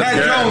amigo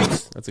Ted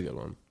Jones. that's a good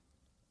one.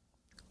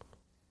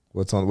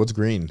 What's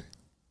green?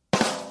 You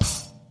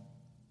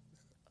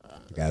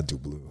gotta do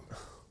blue.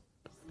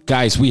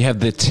 Guys, we have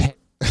the Ted.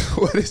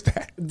 What is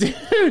that?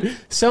 Dude,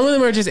 some of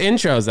them are just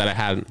intros that I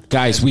hadn't.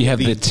 Guys, we have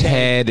the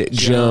Ted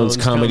Jones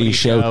Comedy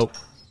Show.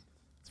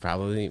 It's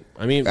probably,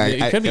 I mean,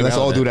 it could be let's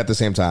all relevant. do it at the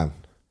same time.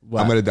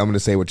 What? I'm gonna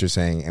say what you're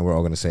saying, and we're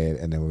all gonna say it,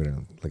 and then we're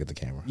gonna look at the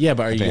camera. Yeah,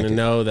 but are you going to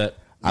know that?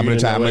 I'm gonna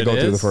try. I'm gonna go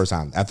through the first. first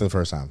time. After the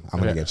first time, I'm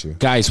gonna get you.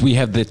 Guys, we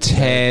have the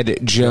Ted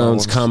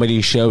Jones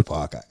Comedy Show.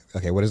 Fuck.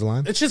 Okay, what is the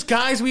line? It's just,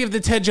 guys, we have the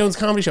Ted Jones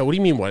Comedy Show. What do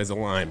you mean, what is the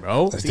line,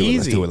 bro? Let's It's do it.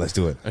 easy. Let's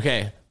do it.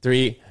 Okay,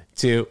 3,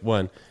 2,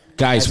 1.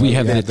 Guys, we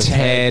have the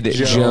Ted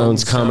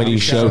Jones Comedy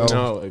Show.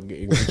 No,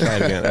 you can try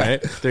it again, all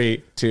right?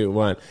 3, 2,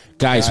 1.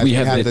 Guys, we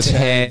have the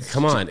Ted.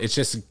 Come on, it's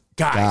just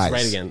guys.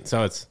 Right again.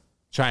 So it's,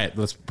 try it.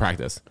 Let's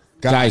practice.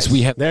 Guys,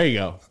 we have. There you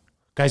go.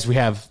 Guys, we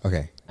have.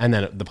 Okay. And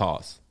then the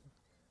pause.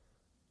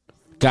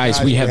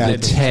 Guys, we have the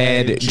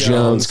Ted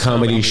Jones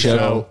Comedy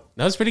Show.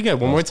 That was pretty good.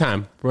 One more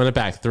time. Run it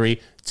back.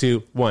 3,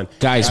 2, 1.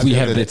 Guys, we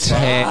have the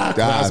Ted.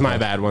 That was my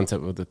bad. One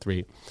time with the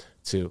 3,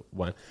 2,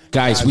 1.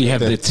 Guys, we have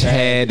the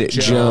Ted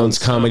Jones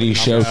Comedy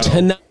Show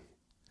tonight.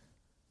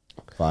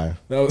 Fire.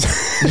 That was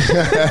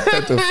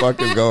What the fuck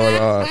is going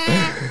on?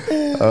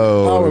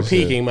 oh, we're shit.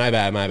 peaking. My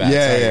bad. Yeah, Sorry,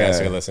 yeah. you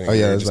guys are listening. Oh,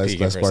 yeah, We're let's- just let's-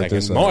 peaking let's for a spark second.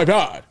 this up. My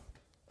bad.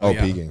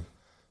 yeah. Peeking.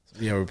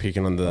 Yeah, we're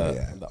peaking on the,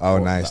 yeah. the Oh,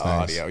 the nice.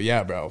 audio.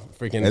 Yeah, bro.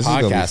 Freaking This is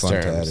gonna be podcast fun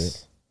to terms.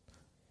 edit.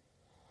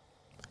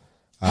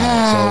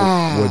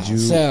 So, would you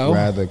So-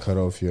 rather cut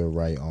off your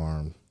right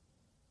arm,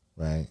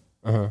 right?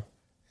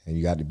 And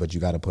you got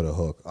to put a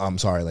hook. I'm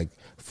sorry, like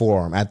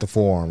forearm at the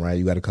forearm, right?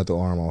 You got to cut the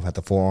arm off at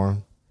the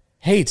forearm.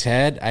 Hey,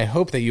 Ted, I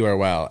hope that you are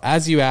well.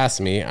 As you asked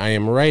me, I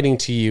am writing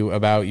to you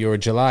about your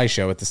July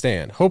show at the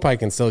Stand. Hope I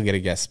can still get a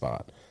guest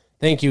spot.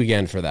 Thank you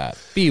again for that.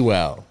 Be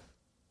well.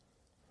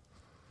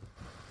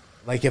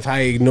 Like, if I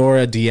ignore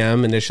a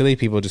DM initially,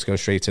 people just go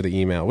straight to the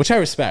email, which I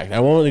respect. I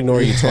won't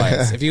ignore you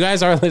twice. If you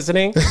guys are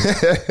listening,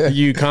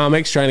 you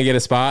comics trying to get a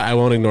spot, I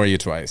won't ignore you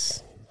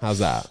twice. How's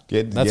that?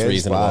 That's get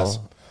reasonable.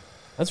 spots.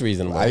 That's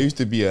reasonable. I used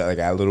to be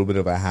a little bit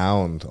of a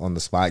hound on the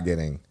spot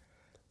getting.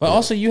 But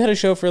also, you had a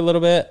show for a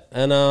little bit,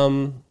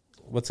 and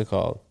what's it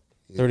called?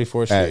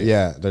 34th Street.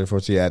 Yeah,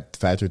 34th Street at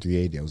Factory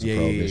 380. It was a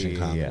Prohibition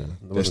comedy. yeah.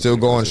 They're still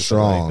going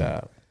strong. Like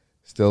that.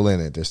 Still in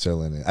it. They're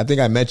still in it. I think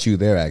I met you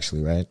there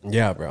actually, right?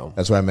 Yeah, bro.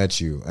 That's where I met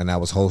you, and I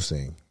was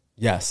hosting.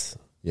 Yes.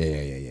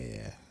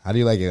 Yeah. How do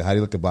you like it? How do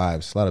you like the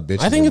vibes? A lot of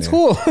bitches. I think in it's there.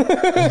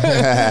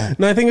 cool.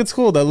 No, I think it's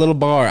cool. That little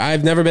bar.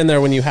 I've never been there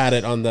when you had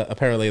it on the,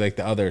 apparently, like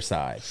the other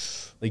side.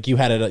 Like you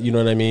had it, you know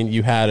what I mean?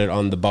 You had it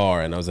on the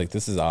bar, and I was like,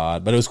 this is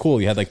odd. But it was cool.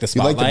 You had like the You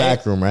spotlight. like the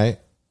back room, right?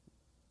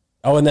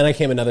 Oh, and then I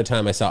came another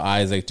time. I saw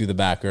Isaac do the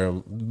back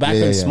room. The back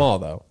room's small,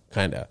 though,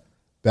 kind of.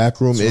 Back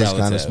room is kind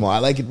relative. of small. I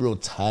like it real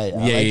tight.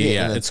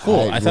 Yeah. It's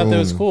cool. I thought that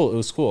was cool. It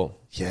was cool.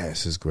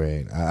 Yes, it's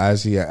great. I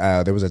see.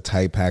 There was a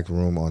tight packed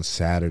room on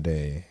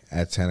Saturday,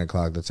 at 10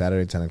 o'clock, the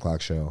Saturday 10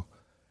 o'clock show.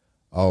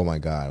 Oh my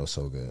God, it was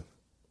so good.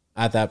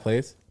 At that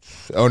place?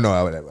 Oh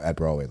no, at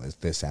Broadway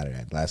this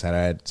Saturday. Last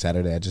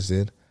Saturday I just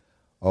did.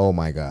 Oh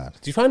my God.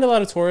 Do you find a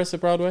lot of tourists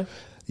at Broadway?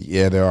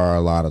 Yeah, there are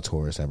a lot of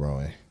tourists at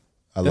Broadway.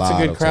 That's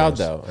a good crowd,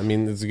 though. I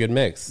mean, it's a good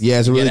mix. Yeah,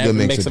 it's a really good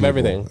mix of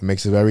everything. A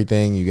mix of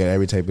everything. You get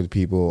every type of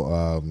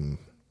people.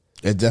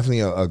 It's definitely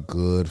a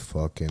good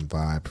fucking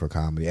vibe for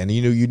comedy, and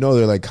you know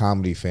they're like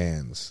comedy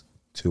fans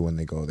too when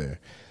they go there.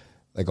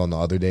 Like on the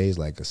other days,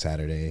 like a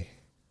Saturday,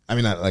 I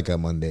mean not like a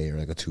Monday or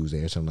like a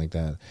Tuesday or something like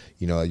that.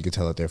 You know, you can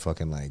tell that they're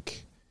fucking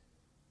like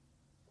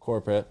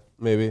corporate,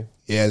 maybe.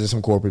 Yeah, there's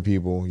some corporate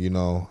people. You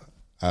know,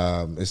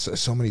 it's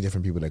so many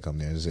different people that come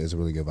there. It's a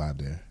really good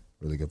vibe there.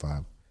 Really good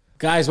vibe.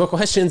 Guys, what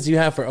questions do you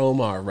have for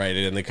Omar? Write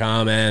it in the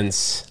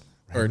comments.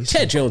 Or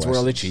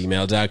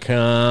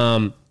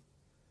TedJonesWorld@gmail.com.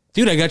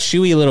 Dude, I got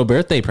Shuey a little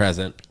birthday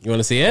present. You want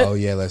to see it? Oh,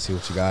 yeah, let's see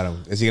what you got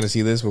him. Is he going to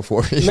see this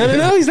before?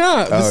 No, he's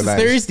not. This is nice.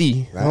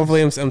 Thursday. Nice.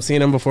 Hopefully I'm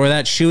seeing him before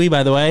that. Shuey,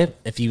 by the way,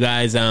 if you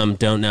guys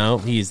don't know,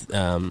 he's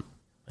a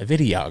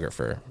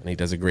videographer, and he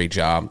does a great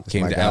job.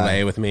 Came to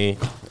LA with me.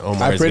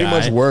 Omar's I pretty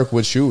much work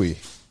with Shuey.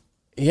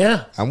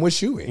 Yeah. I'm with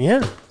Shuey.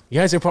 Yeah. You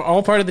guys are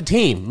all part of the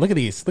team. Look at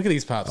these. Look at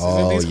these pops.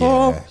 Oh, these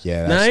cool?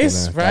 Yeah.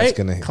 Nice, right?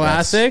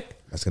 Classic.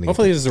 That's gonna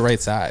hopefully this is the right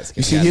size.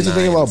 You see, here's the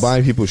thing about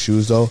buying people's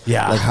shoes, though.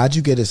 Yeah. Like, how'd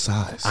you get his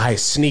size? I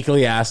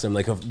sneakily asked him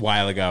like a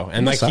while ago,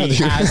 and like he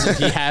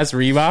has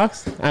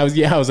Reeboks. I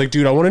was like,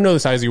 dude, I want to know the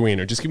size of your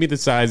wiener. Just give me the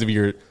size of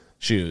your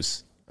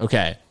shoes.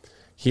 Okay,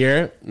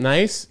 here,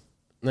 nice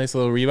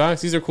little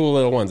Reeboks. These are cool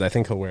little ones. I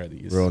think he'll wear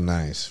these. Real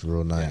nice.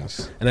 Yeah.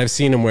 And I've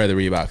seen him wear the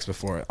Reeboks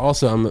before.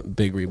 Also, I'm a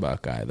big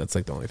Reebok guy. That's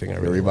like the only thing I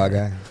really. Reebok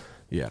guy.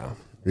 Yeah.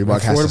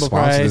 Reebok has to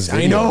sponsor this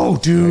video. I know,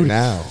 dude. Right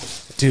now,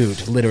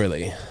 dude,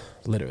 literally.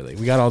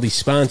 We got all these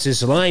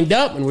sponsors lined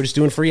up, and we're just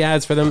doing free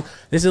ads for them.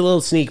 This is a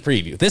little sneak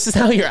preview. This is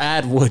how your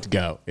ad would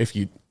go if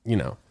you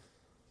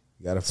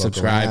gotta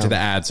subscribe to the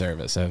ad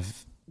service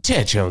of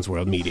Ted Jones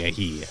World Media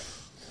here.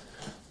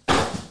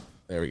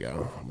 There we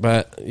go.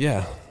 But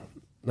yeah,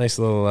 nice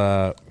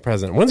little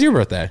present. When's your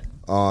birthday?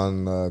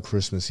 On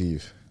Christmas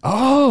Eve.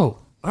 Oh,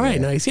 all right,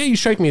 nice. Yeah, you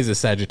strike me as a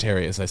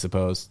Sagittarius, I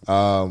suppose.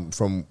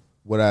 From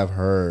what I've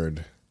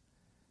heard,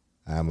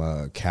 I'm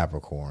a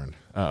Capricorn.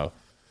 Oh.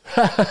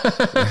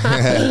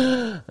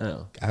 I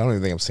don't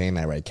even think I'm saying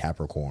that right.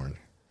 Capricorn.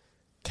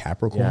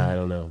 Yeah, I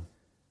don't know.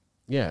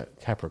 Yeah,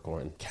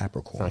 Capricorn. It's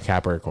not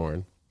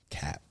Capricorn.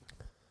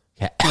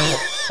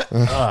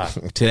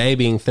 Today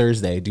being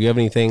Thursday, do you have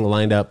anything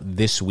lined up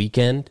this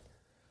weekend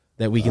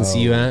that we can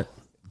see you at?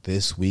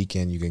 This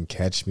weekend, you can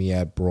catch me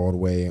at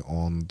Broadway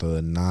on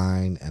the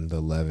 9 and the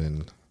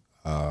 11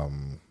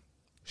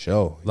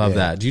 show. Love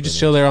that. Do you just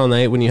chill there all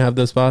night when you have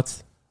those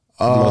spots?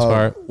 For the most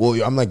part? Well,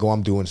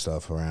 I'm doing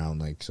stuff around,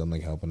 like, so I'm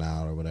like helping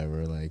out or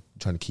whatever, like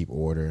trying to keep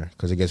order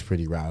because it gets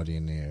pretty rowdy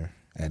in there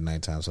at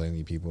nighttime. So I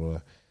need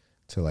people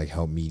to like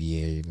help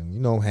mediate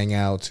and hang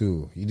out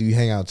too. You do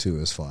hang out too.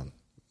 It's fun.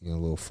 A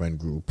little friend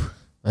group.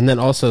 And then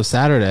also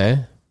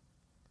Saturday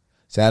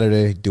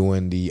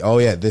doing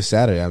this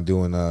Saturday I'm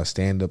doing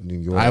stand up New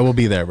York. I will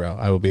be there, bro.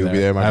 I will be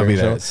there. I'll be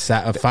there.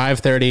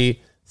 5:30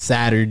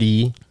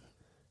 Saturday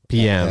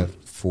p.m.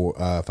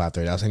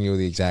 5:30. I'll send you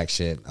the exact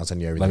shit. I'll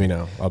send you everything. Let me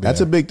know. That's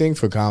a big thing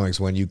for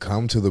comics when you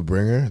come to the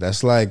Bringer.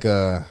 That's like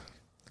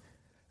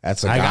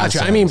that's a I got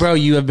you. I mean, bro,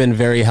 you have been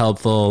very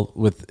helpful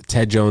with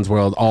Ted Jones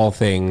World, all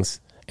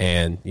things,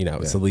 and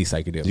it's the least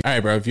I could do. All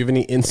right, bro. If you have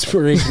any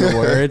inspirational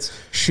words,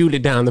 shoot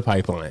it down the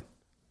pipeline.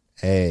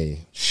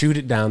 Hey, shoot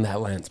it down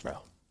that lens, bro.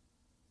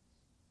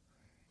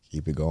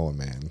 Keep it going,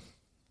 man.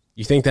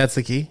 You think that's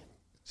the key?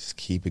 Just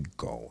keep it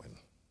going.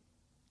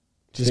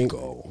 Just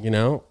go.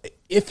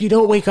 If you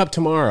don't wake up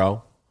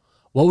tomorrow,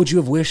 what would you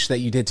have wished that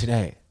you did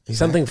today? Exactly.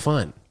 Something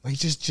fun. Like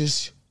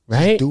just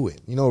right? do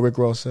it. You know what Rick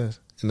Ross says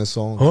in the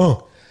song?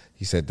 Oh.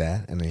 He said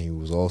that, and then he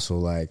was also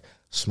like,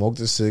 smoked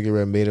a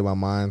cigarette, made up my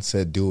mind,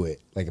 said do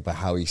it. Like, about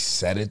how he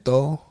said it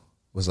though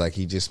was like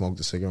he just smoked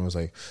a cigarette and was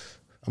like,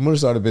 I'm gonna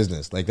start a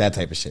business. Like that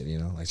type of shit,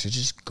 Like, so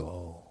just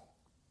go.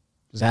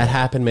 That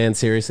happened, man,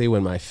 seriously,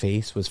 when my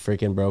face was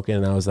freaking broken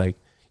and I was like,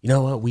 you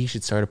know what? We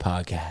should start a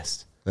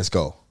podcast. Let's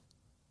go.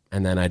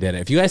 And then I did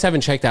it. If you guys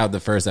haven't checked out the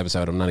first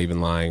episode, I'm not even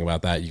lying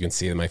about that. You can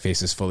see that my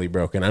face is fully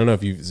broken. I don't know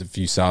if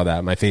you saw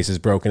that. My face is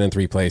broken in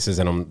 3 places,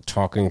 and I'm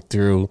talking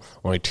through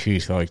my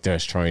teeth like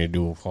this, trying to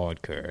do a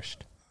podcast.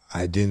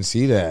 I didn't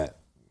see that.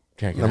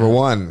 Check it Number out.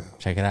 1.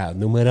 Check it out.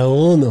 Numero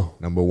uno.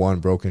 Number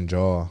 1, broken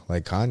jaw.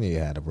 Like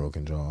Kanye had a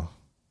broken jaw.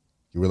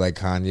 You were like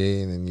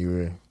Kanye, and then you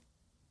were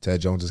Ted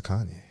Jones's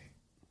Kanye.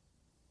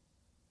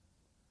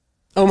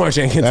 Omar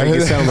Jenkins, thank you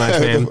so much,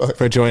 man,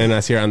 for joining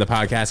us here on the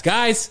podcast.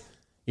 Guys,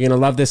 you're going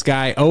to love this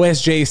guy,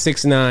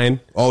 OSJ69.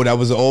 Oh, that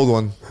was the old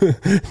one.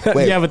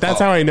 Wait, yeah, but that's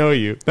how I know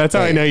you. That's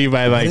how I know you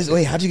by like...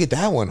 Wait, how'd you get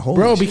that one? Holy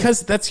bro, shit.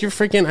 Because that's your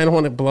freaking... I don't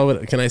want to blow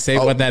it. Can I say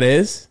what that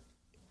is?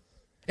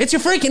 It's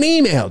your freaking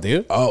email,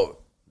 dude. Oh.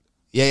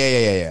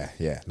 Yeah.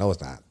 No,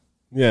 it's not.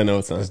 Yeah, no,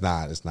 it's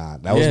not. It's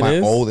not. That was my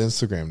old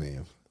Instagram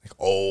name.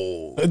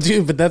 Like,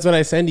 dude, but that's what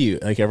I send you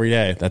like every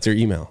day. That's your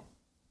email.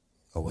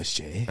 Oh, it's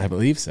Jay? I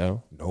believe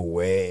so. No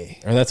way.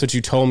 Or that's what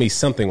you told me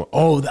something.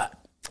 Oh,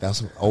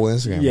 That's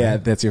Instagram. yeah,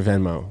 right? that's your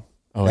Venmo.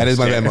 Oh, That is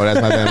my Venmo.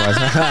 That's my Venmo.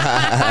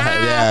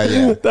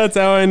 yeah. That's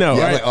how I know.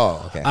 Yeah, Right? like,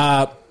 oh, okay.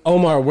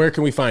 Omar, where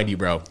can we find you,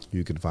 bro?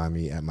 You can find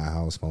me at my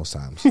house most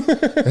times.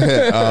 At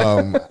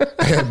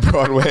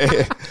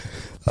Broadway.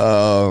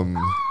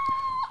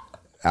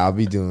 I'll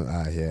be doing,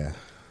 yeah.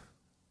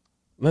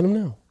 Let him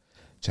know.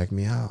 Check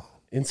me out.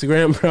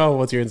 Instagram, bro.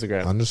 What's your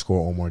Instagram? _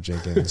 Omar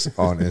Jenkins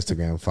on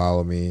Instagram.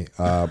 Follow me.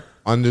 _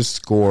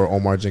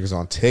 Omar Jenkins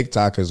on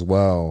TikTok as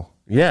well.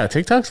 Yeah,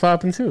 TikTok's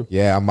popping too.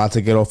 Yeah, I'm about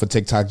to get off of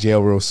TikTok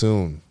jail real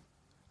soon.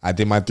 I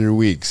did my 3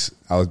 weeks.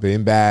 I was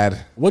being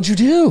bad. What'd you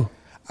do?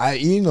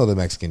 You know the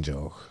Mexican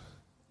joke.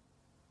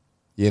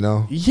 You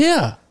know?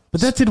 Yeah,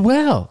 but that did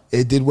well.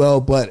 It did well,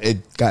 but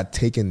it got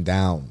taken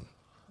down.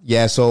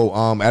 Yeah, so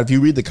if you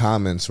read the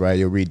comments, right,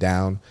 you'll read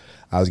down.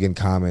 I was getting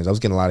comments. I was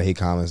getting a lot of hate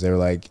comments. They were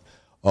like,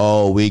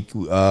 oh,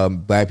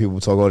 black people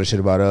talk all this shit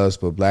about us,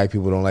 but black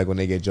people don't like when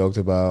they get joked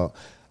about.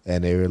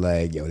 And they were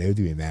like, yo, they were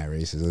doing mad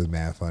racist. It was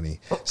mad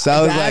funny. So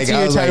I was That's like,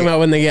 what you're talking about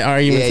when they get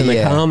arguments in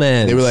the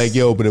comments. They were like,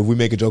 yo, but if we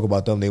make a joke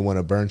about them, they want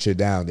to burn shit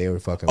down. They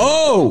were fucking.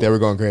 Oh! They were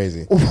going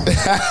crazy. They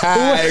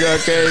going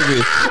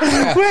crazy.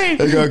 Wait,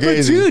 They're going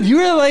crazy. But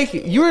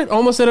dude, you were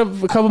almost at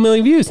a couple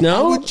million views,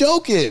 no? I was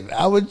joking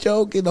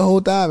the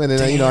whole time. And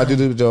then, I do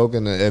the joke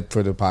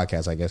for the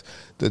podcast, I guess.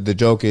 The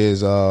joke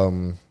is,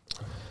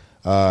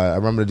 I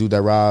remember the dude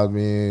that robbed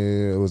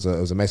me. It was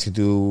a Mexican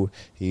dude.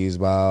 He's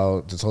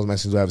about the tallest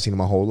Mexican dude I've ever seen in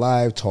my whole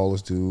life.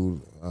 Tallest dude,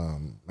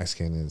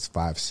 Mexican is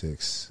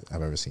 5'6"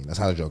 I've ever seen. That's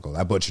how the joke goes.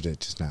 I butchered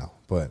it just now,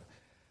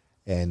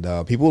 and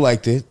people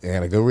liked it. They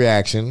had a good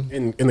reaction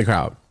in the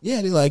crowd.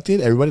 Yeah, they liked it.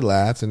 Everybody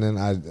laughed, and then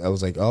I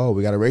was like, oh,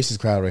 we got a racist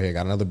crowd right here.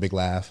 Got another big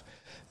laugh,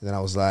 and then I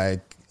was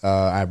like,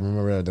 I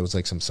remember there was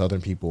like some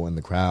Southern people in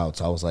the crowd,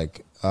 so I was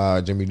like,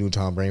 Jimmy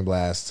Neutron, Brain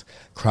Blast,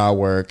 crowd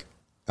work.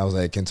 I was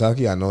like,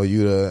 Kentucky, I know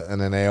you. And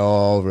then they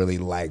all really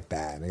liked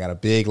that. They got a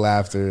big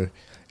laughter.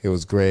 It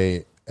was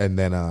great. And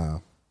then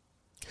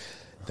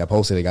that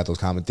posted, they got those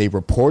comments. They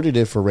reported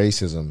it for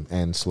racism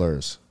and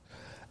slurs.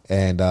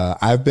 And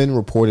I've been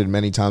reported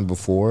many times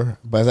before,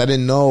 but I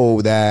didn't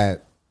know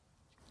that.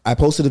 I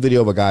posted a video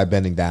of a guy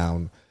bending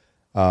down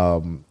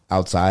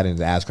outside and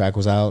his ass crack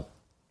was out.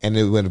 And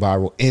it went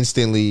viral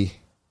instantly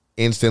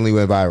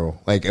went viral.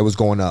 Like, it was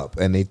going up,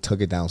 and they took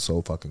it down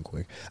so fucking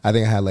quick. I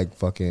think I had like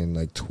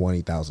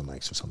 20,000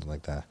 likes or something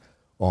like that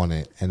on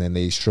it. And then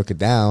they struck it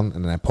down,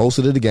 and then I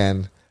posted it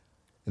again,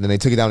 and then they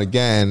took it down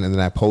again, and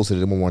then I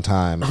posted it one more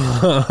time.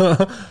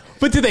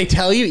 But did they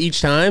tell you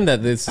each time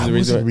that this is the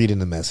reason? I wasn't reading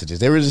the messages.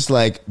 They were just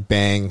like,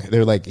 bang. They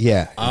were like,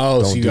 yeah.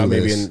 Oh, so you got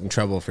maybe in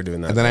trouble for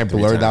doing that. And then I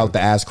blurred out the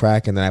ass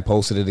crack, and then I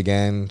posted it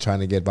again, trying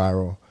to get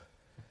viral.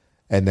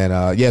 And then,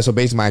 so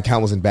basically my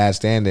account was in bad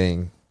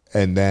standing.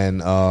 And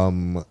then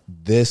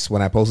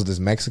when I posted this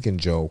Mexican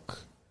joke,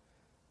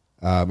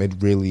 it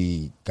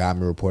really got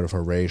me reported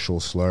for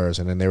racial slurs.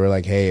 And then they were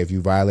like, hey, if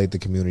you violate the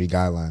community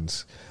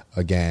guidelines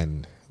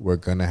again, we're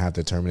going to have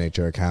to terminate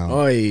your account.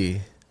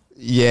 Oy.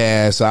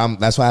 Yeah, so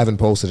that's why I haven't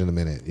posted in a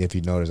minute. If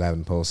you notice, I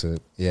haven't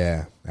posted.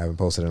 Yeah, I haven't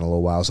posted in a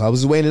little while. So I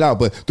was just waiting it out.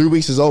 But 3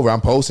 weeks is over.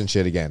 I'm posting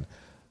shit again.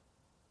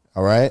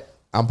 All right?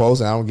 I'm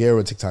posting. I don't care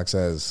what TikTok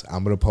says.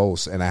 I'm going to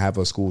post. And I have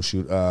a school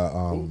shoot...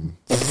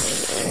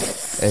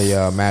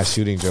 a mass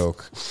shooting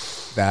joke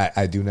that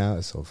I do now.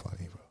 It's so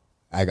funny, bro.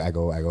 I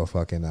go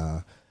fucking.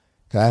 Cause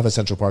I have a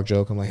Central Park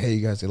joke. I'm like, hey,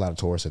 you guys, a lot of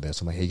tourists are there.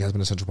 So I'm like, hey, you guys been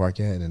to Central Park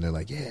yet? And then they're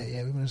like,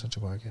 yeah, we've been to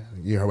Central Park. Yeah,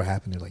 you heard what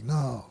happened? They're like,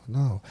 no.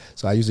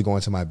 So I usually go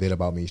into my bit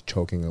about me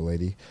choking a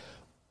lady,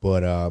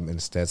 but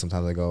instead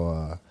sometimes I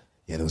go,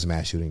 yeah, there was a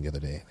mass shooting the other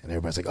day, and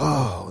everybody's like,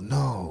 oh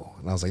no,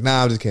 and I was like,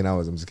 nah, I'm just kidding.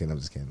 I'm just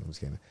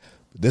kidding.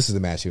 But this is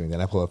the mass shooting. Then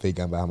I pull a fake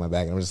gun behind my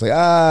back, and I'm just like,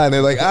 and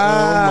they're like, oh my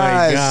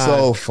God. It's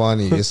so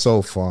funny. It's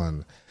so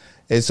fun.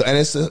 It's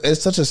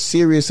such a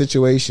serious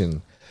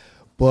situation,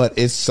 but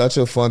it's such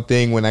a fun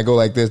thing. When I go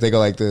like this, they go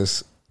like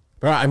this.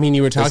 Bro, I mean,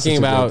 you were talking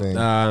about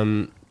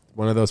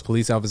one of those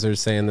police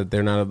officers saying that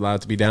they're not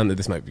allowed to be down. That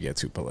this might get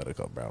too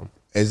political, bro.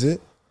 Is it?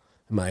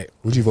 It might.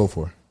 Who'd you vote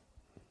for?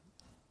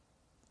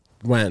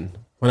 When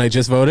I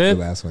just voted?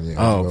 The last one, yeah.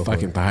 Oh,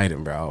 fucking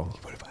Biden, bro.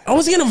 I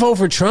was gonna vote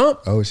for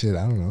Trump. Oh shit,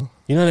 I don't know.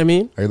 You know what I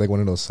mean? Are you like one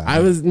of those?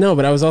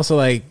 But I was also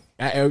like,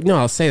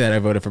 I'll say that I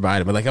voted for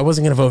Biden, but like I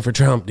wasn't gonna vote for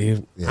Trump,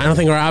 dude. Yeah. I don't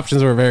think our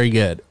options were very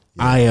good.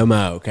 Yeah.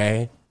 IMO,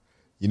 okay.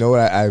 You know what?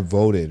 I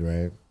voted,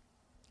 right,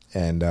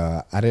 and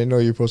I didn't know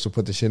you're supposed to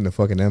put the shit in the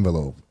fucking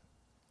envelope.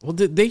 Well,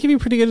 they give you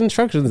pretty good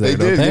instructions there,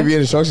 They did give you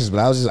instructions, but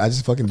I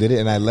just fucking did it,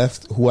 and I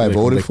left who I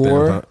voted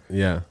for,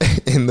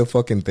 in the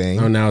fucking thing.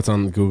 Oh, now it's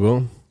on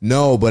Google.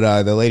 No,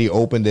 but the lady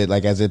opened it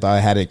like as if I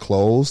had it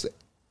closed,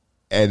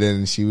 and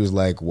then she was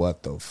like,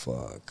 "What the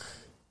fuck?"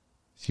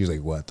 She was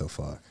like, "What the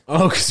fuck?"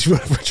 Oh, because you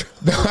voted for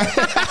Trump. No,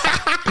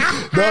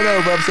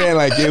 but I'm saying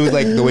like it was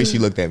like the way she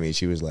looked at me.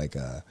 She was like,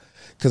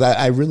 because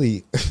I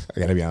really, I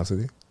gotta be honest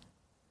with you.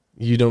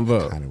 You don't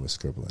vote. Kind of was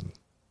scribbling.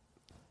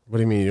 What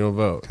do you mean you don't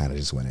vote? Kind of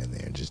just went in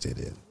there and just did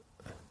it.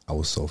 I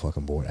was so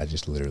fucking bored. I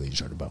just literally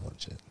started bubbling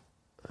shit.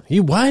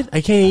 You what?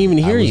 I can't even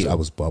hear you. I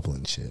was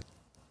bubbling shit.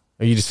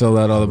 Oh, you just filled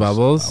out all the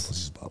bubbles? I was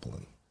just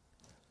bubbling.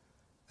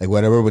 Like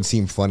whatever would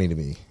seem funny to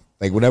me.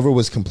 Like whatever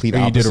was complete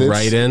opposites. You did a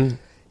write-in?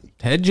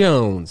 Ted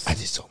Jones. I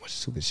did so much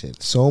stupid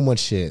shit. So much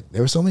shit.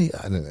 There were so many.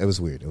 It was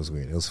weird. It was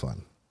weird. It was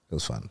fun. It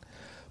was fun.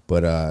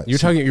 But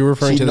you're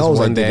referring to this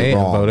one day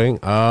of voting?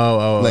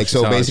 Oh. Like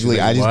so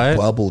basically I just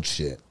bubbled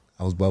shit.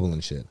 I was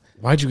bubbling shit.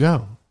 Why'd you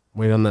go?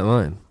 Wait on that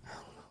line.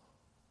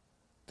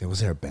 Was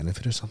there a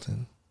benefit or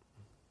something?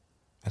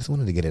 I just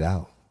wanted to get it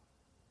out.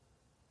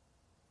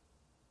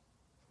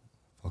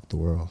 Fuck the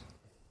world.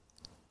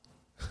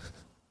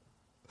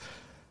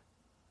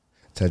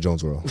 Ted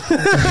Jones world.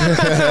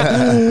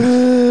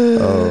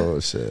 Oh,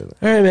 shit.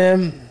 All right,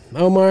 man.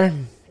 Omar,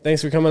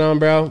 thanks for coming on,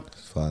 bro.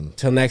 It's fun.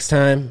 Till next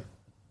time.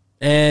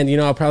 And,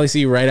 I'll probably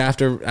see you right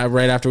after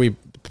we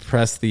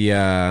press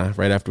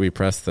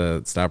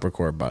the stop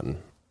record button.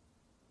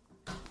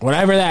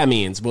 Whatever that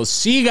means. We'll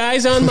see you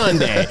guys on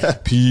Monday.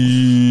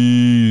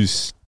 Peace.